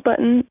 Snooze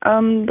Button.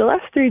 The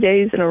last 3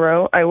 days in a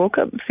row, I woke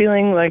up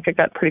feeling like I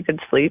got pretty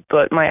good sleep,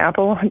 but my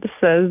Apple Watch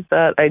says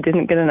that I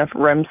didn't get enough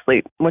REM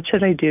sleep. What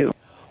should I do?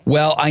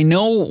 Well, I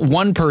know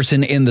one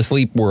person in the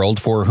sleep world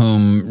for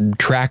whom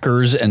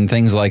trackers and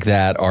things like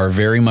that are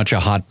very much a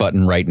hot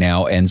button right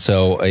now. And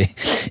so it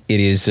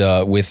is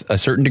with a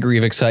certain degree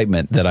of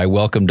excitement that I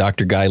welcome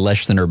Dr. Guy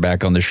Leschziner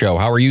back on the show.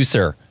 How are you,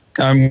 sir?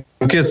 I'm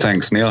good,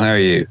 thanks, Neil. How are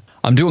you?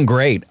 I'm doing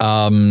great.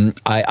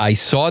 I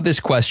saw this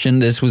question.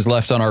 This was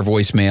left on our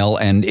voicemail.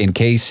 And in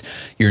case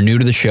you're new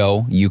to the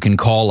show, you can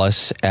call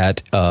us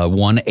at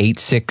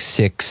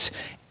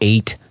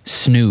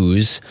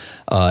 1-866-8-SNOOZE.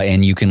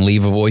 And you can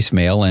leave a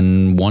voicemail.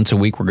 And once a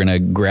week, we're going to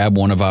grab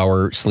one of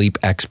our sleep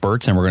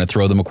experts and we're going to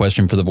throw them a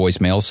question for the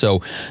voicemail.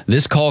 So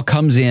this call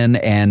comes in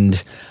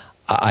and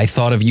I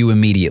thought of you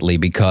immediately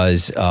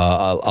because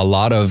a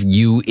lot of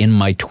you in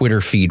my Twitter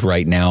feed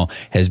right now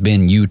has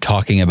been you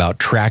talking about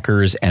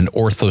trackers and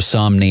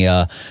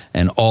orthosomnia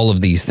and all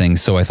of these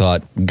things. So I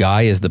thought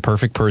Guy is the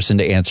perfect person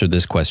to answer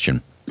this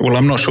question. Well,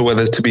 I'm not sure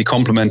whether to be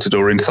complimented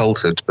or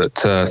insulted, but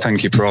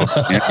thank you for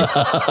asking.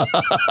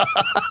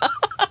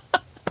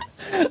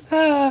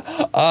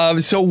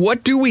 So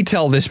what do we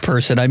tell this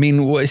person? I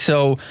mean,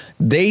 so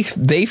they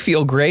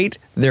feel great.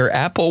 Their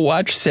Apple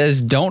Watch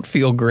says don't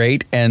feel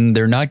great, and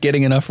they're not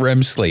getting enough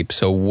REM sleep.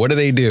 So what do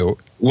they do?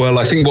 Well,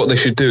 I think what they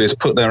should do is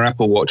put their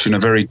Apple Watch in a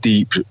very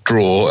deep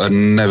drawer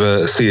and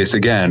never see it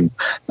again.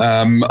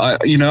 I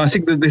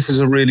think that this is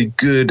a really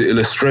good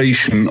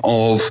illustration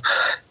of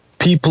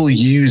people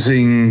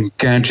using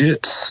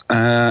gadgets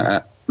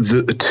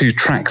to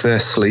track their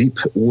sleep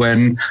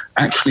when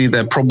actually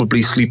they're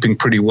probably sleeping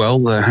pretty well.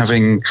 They're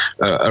having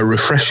a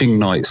refreshing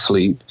night's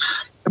sleep.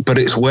 But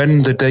it's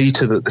when the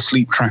data that the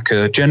sleep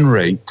tracker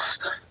generates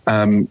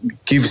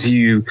gives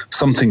you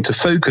something to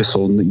focus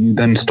on that you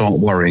then start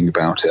worrying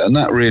about it. And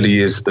that really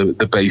is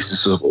the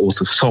basis of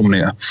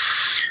orthosomnia.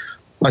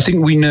 I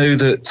think we know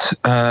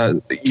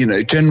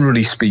that,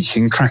 generally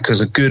speaking,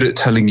 trackers are good at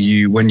telling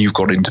you when you've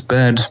got into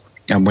bed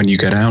and when you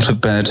get out of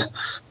bed.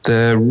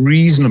 They're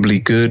reasonably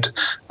good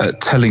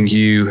at telling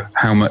you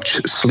how much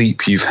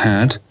sleep you've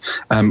had,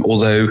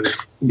 although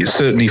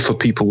certainly for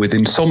people with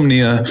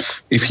insomnia,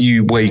 if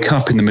you wake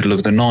up in the middle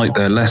of the night,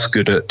 they're less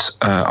good at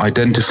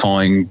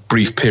identifying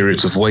brief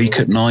periods of wake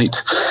at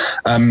night.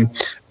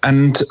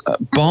 And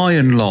by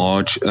and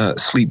large,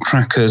 sleep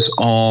trackers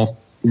are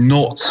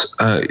not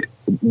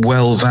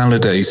well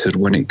validated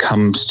when it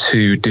comes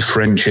to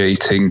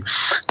differentiating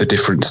the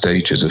different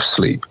stages of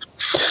sleep.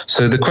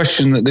 So the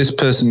question that this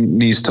person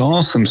needs to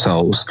ask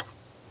themselves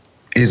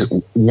is,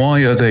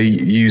 why are they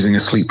using a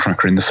sleep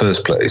tracker in the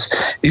first place?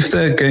 If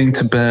they're going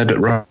to bed at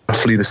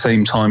roughly the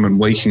same time and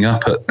waking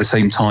up at the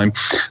same time,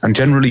 and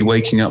generally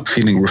waking up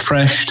feeling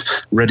refreshed,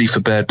 ready for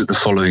bed the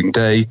following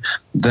day,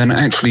 then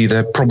actually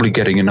they're probably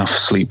getting enough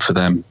sleep for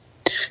them.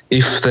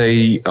 If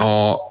they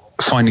are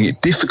finding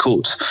it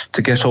difficult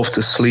to get off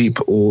to sleep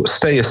or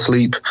stay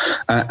asleep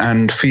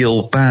and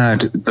feel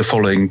bad the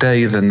following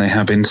day, then they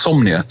have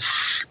insomnia.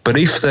 But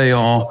if they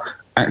are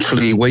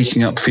actually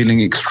waking up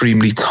feeling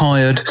extremely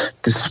tired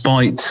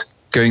despite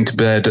going to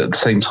bed at the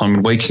same time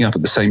and waking up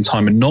at the same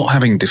time and not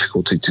having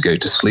difficulty to go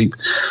to sleep,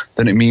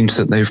 then it means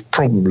that they've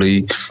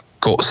probably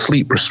got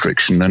sleep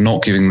restriction. They're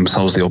not giving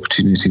themselves the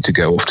opportunity to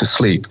go off to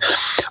sleep.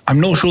 I'm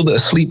not sure that a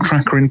sleep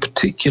tracker in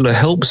particular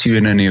helps you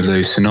in any of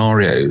those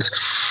scenarios.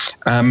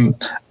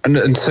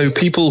 And so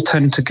people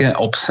tend to get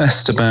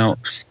obsessed about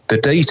the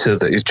data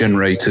that is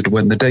generated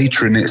when the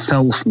data in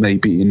itself may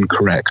be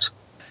incorrect.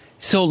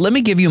 So let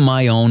me give you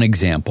my own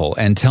example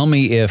and tell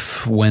me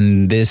if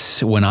when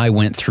I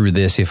went through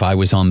this, if I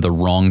was on the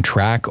wrong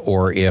track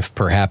or if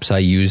perhaps I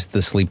used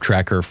the sleep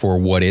tracker for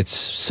what it's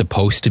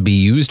supposed to be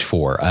used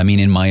for. I mean,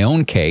 in my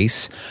own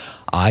case,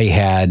 I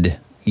had,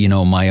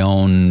 my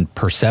own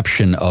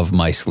perception of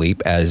my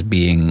sleep as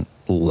being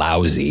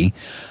lousy.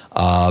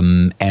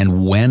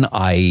 And when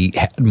I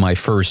had my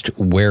first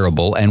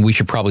wearable, and we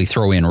should probably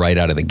throw in right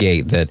out of the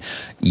gate that,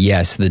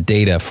 yes, the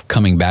data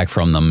coming back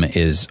from them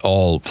is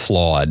all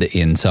flawed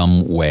in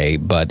some way.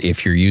 But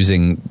if you're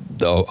using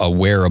a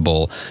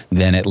wearable,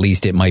 then at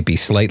least it might be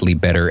slightly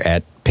better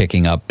at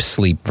picking up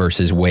sleep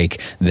versus wake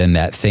than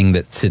that thing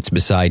that sits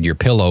beside your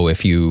pillow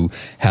if you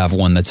have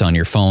one that's on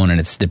your phone and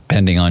it's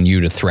depending on you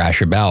to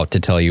thrash about to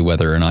tell you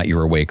whether or not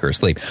you're awake or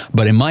asleep.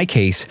 But in my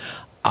case,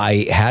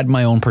 I had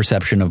my own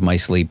perception of my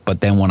sleep,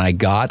 but then when I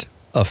got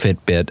a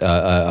Fitbit,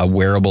 a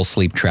wearable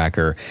sleep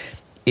tracker,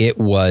 it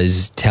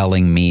was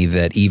telling me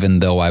that even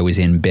though I was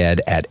in bed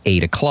at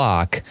 8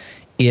 o'clock,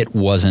 it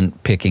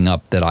wasn't picking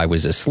up that I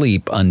was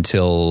asleep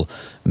until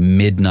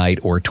midnight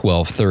or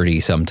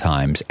 12:30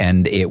 sometimes.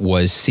 And it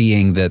was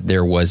seeing that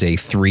there was a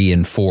 3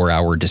 and 4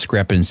 hour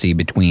discrepancy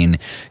between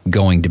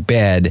going to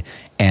bed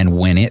and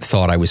when it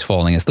thought I was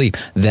falling asleep.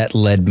 That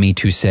led me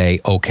to say,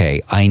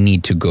 okay, I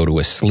need to go to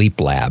a sleep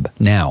lab.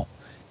 Now,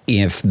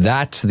 if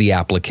that's the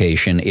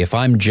application, if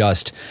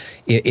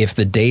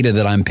the data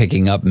that I'm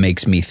picking up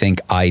makes me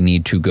think I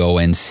need to go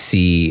and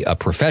see a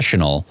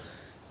professional,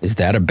 is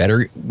that a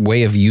better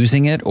way of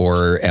using it,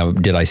 or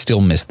did I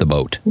still miss the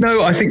boat?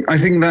 No, I think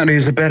that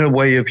is a better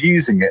way of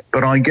using it.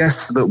 But I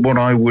guess that what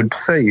I would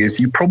say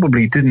is you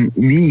probably didn't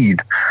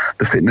need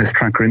the fitness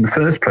tracker in the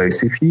first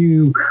place. If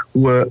you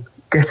were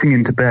getting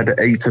into bed at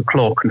 8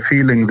 o'clock and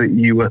feeling that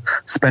you were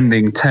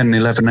spending 10,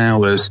 11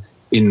 hours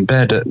in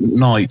bed at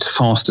night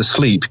fast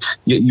asleep,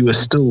 yet you were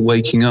still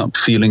waking up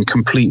feeling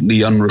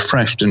completely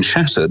unrefreshed and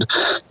shattered,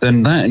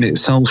 then that in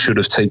itself should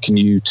have taken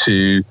you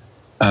to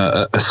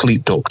a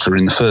sleep doctor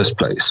in the first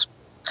place.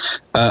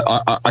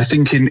 I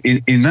think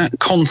in that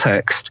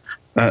context,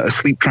 a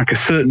sleep tracker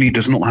certainly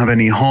does not have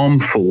any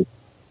harmful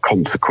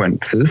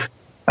consequences.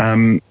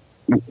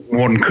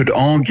 One could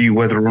argue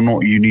whether or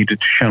not you needed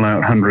to shell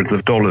out hundreds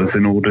of dollars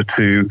in order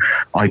to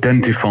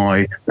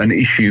identify an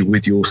issue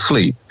with your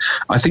sleep.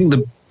 I think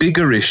the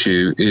bigger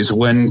issue is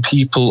when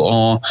people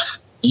are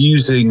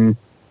using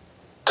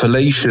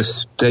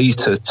fallacious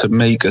data to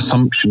make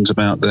assumptions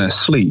about their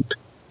sleep,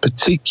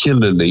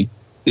 particularly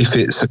if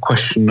it's a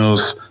question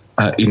of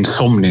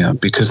insomnia,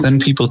 because then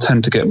people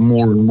tend to get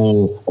more and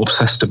more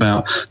obsessed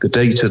about the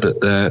data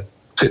that their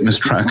fitness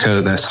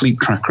tracker, their sleep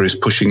tracker is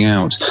pushing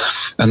out,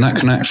 and that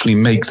can actually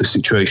make the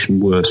situation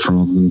worse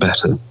rather than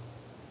better.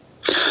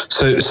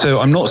 So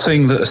I'm not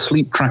saying that a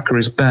sleep tracker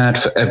is bad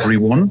for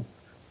everyone.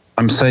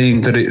 I'm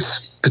saying that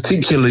it's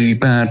particularly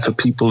bad for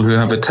people who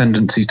have a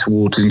tendency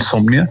towards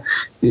insomnia.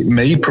 It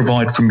may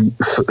provide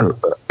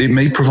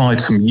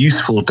some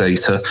useful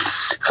data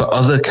for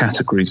other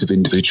categories of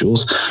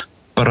individuals,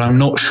 but I'm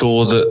not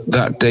sure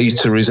that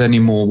data is any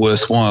more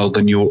worthwhile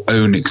than your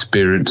own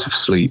experience of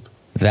sleep.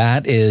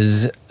 That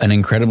is an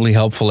incredibly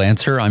helpful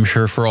answer, I'm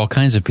sure, for all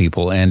kinds of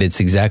people, and it's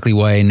exactly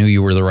why I knew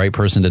you were the right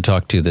person to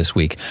talk to this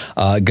week.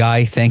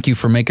 Guy, thank you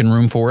for making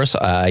room for us.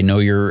 I know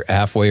you're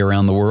halfway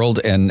around the world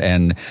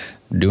and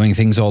doing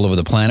things all over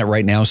the planet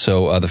right now,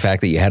 so the fact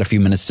that you had a few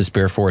minutes to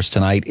spare for us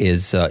tonight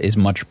is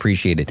much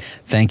appreciated.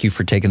 Thank you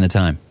for taking the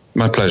time.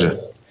 My pleasure.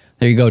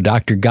 There you go,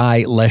 Dr.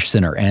 Guy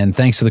Leschziner, and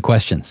thanks for the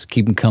questions.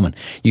 Keep them coming.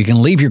 You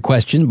can leave your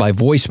question by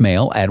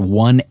voicemail at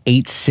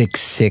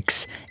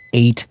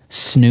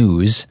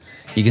 1-866-8-SNOOZE.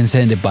 You can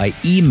send it by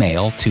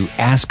email to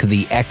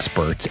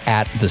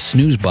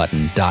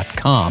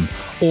asktheexperts@thesnoozebutton.com,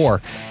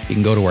 or you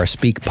can go to our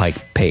SpeakPipe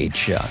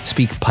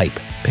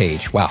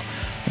page. Wow,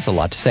 that's a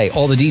lot to say.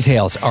 All the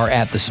details are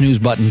at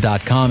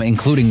thesnoozebutton.com,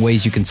 including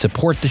ways you can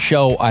support the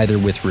show, either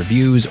with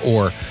reviews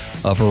or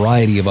a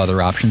variety of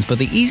other options. But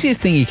the easiest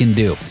thing you can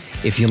do,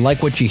 if you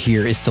like what you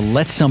hear, is to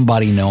let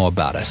somebody know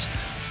about us.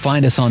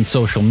 Find us on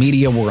social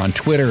media. We're on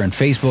Twitter and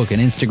Facebook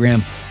and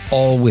Instagram,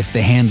 all with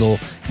the handle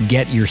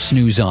Get Your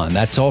Snooze On.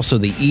 That's also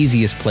the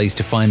easiest place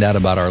to find out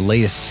about our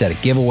latest set of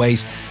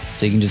giveaways.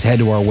 So you can just head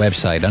to our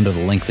website under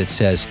the link that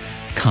says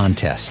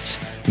Contests.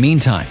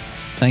 Meantime,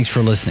 thanks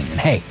for listening. And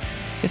hey,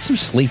 get some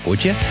sleep,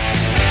 would you?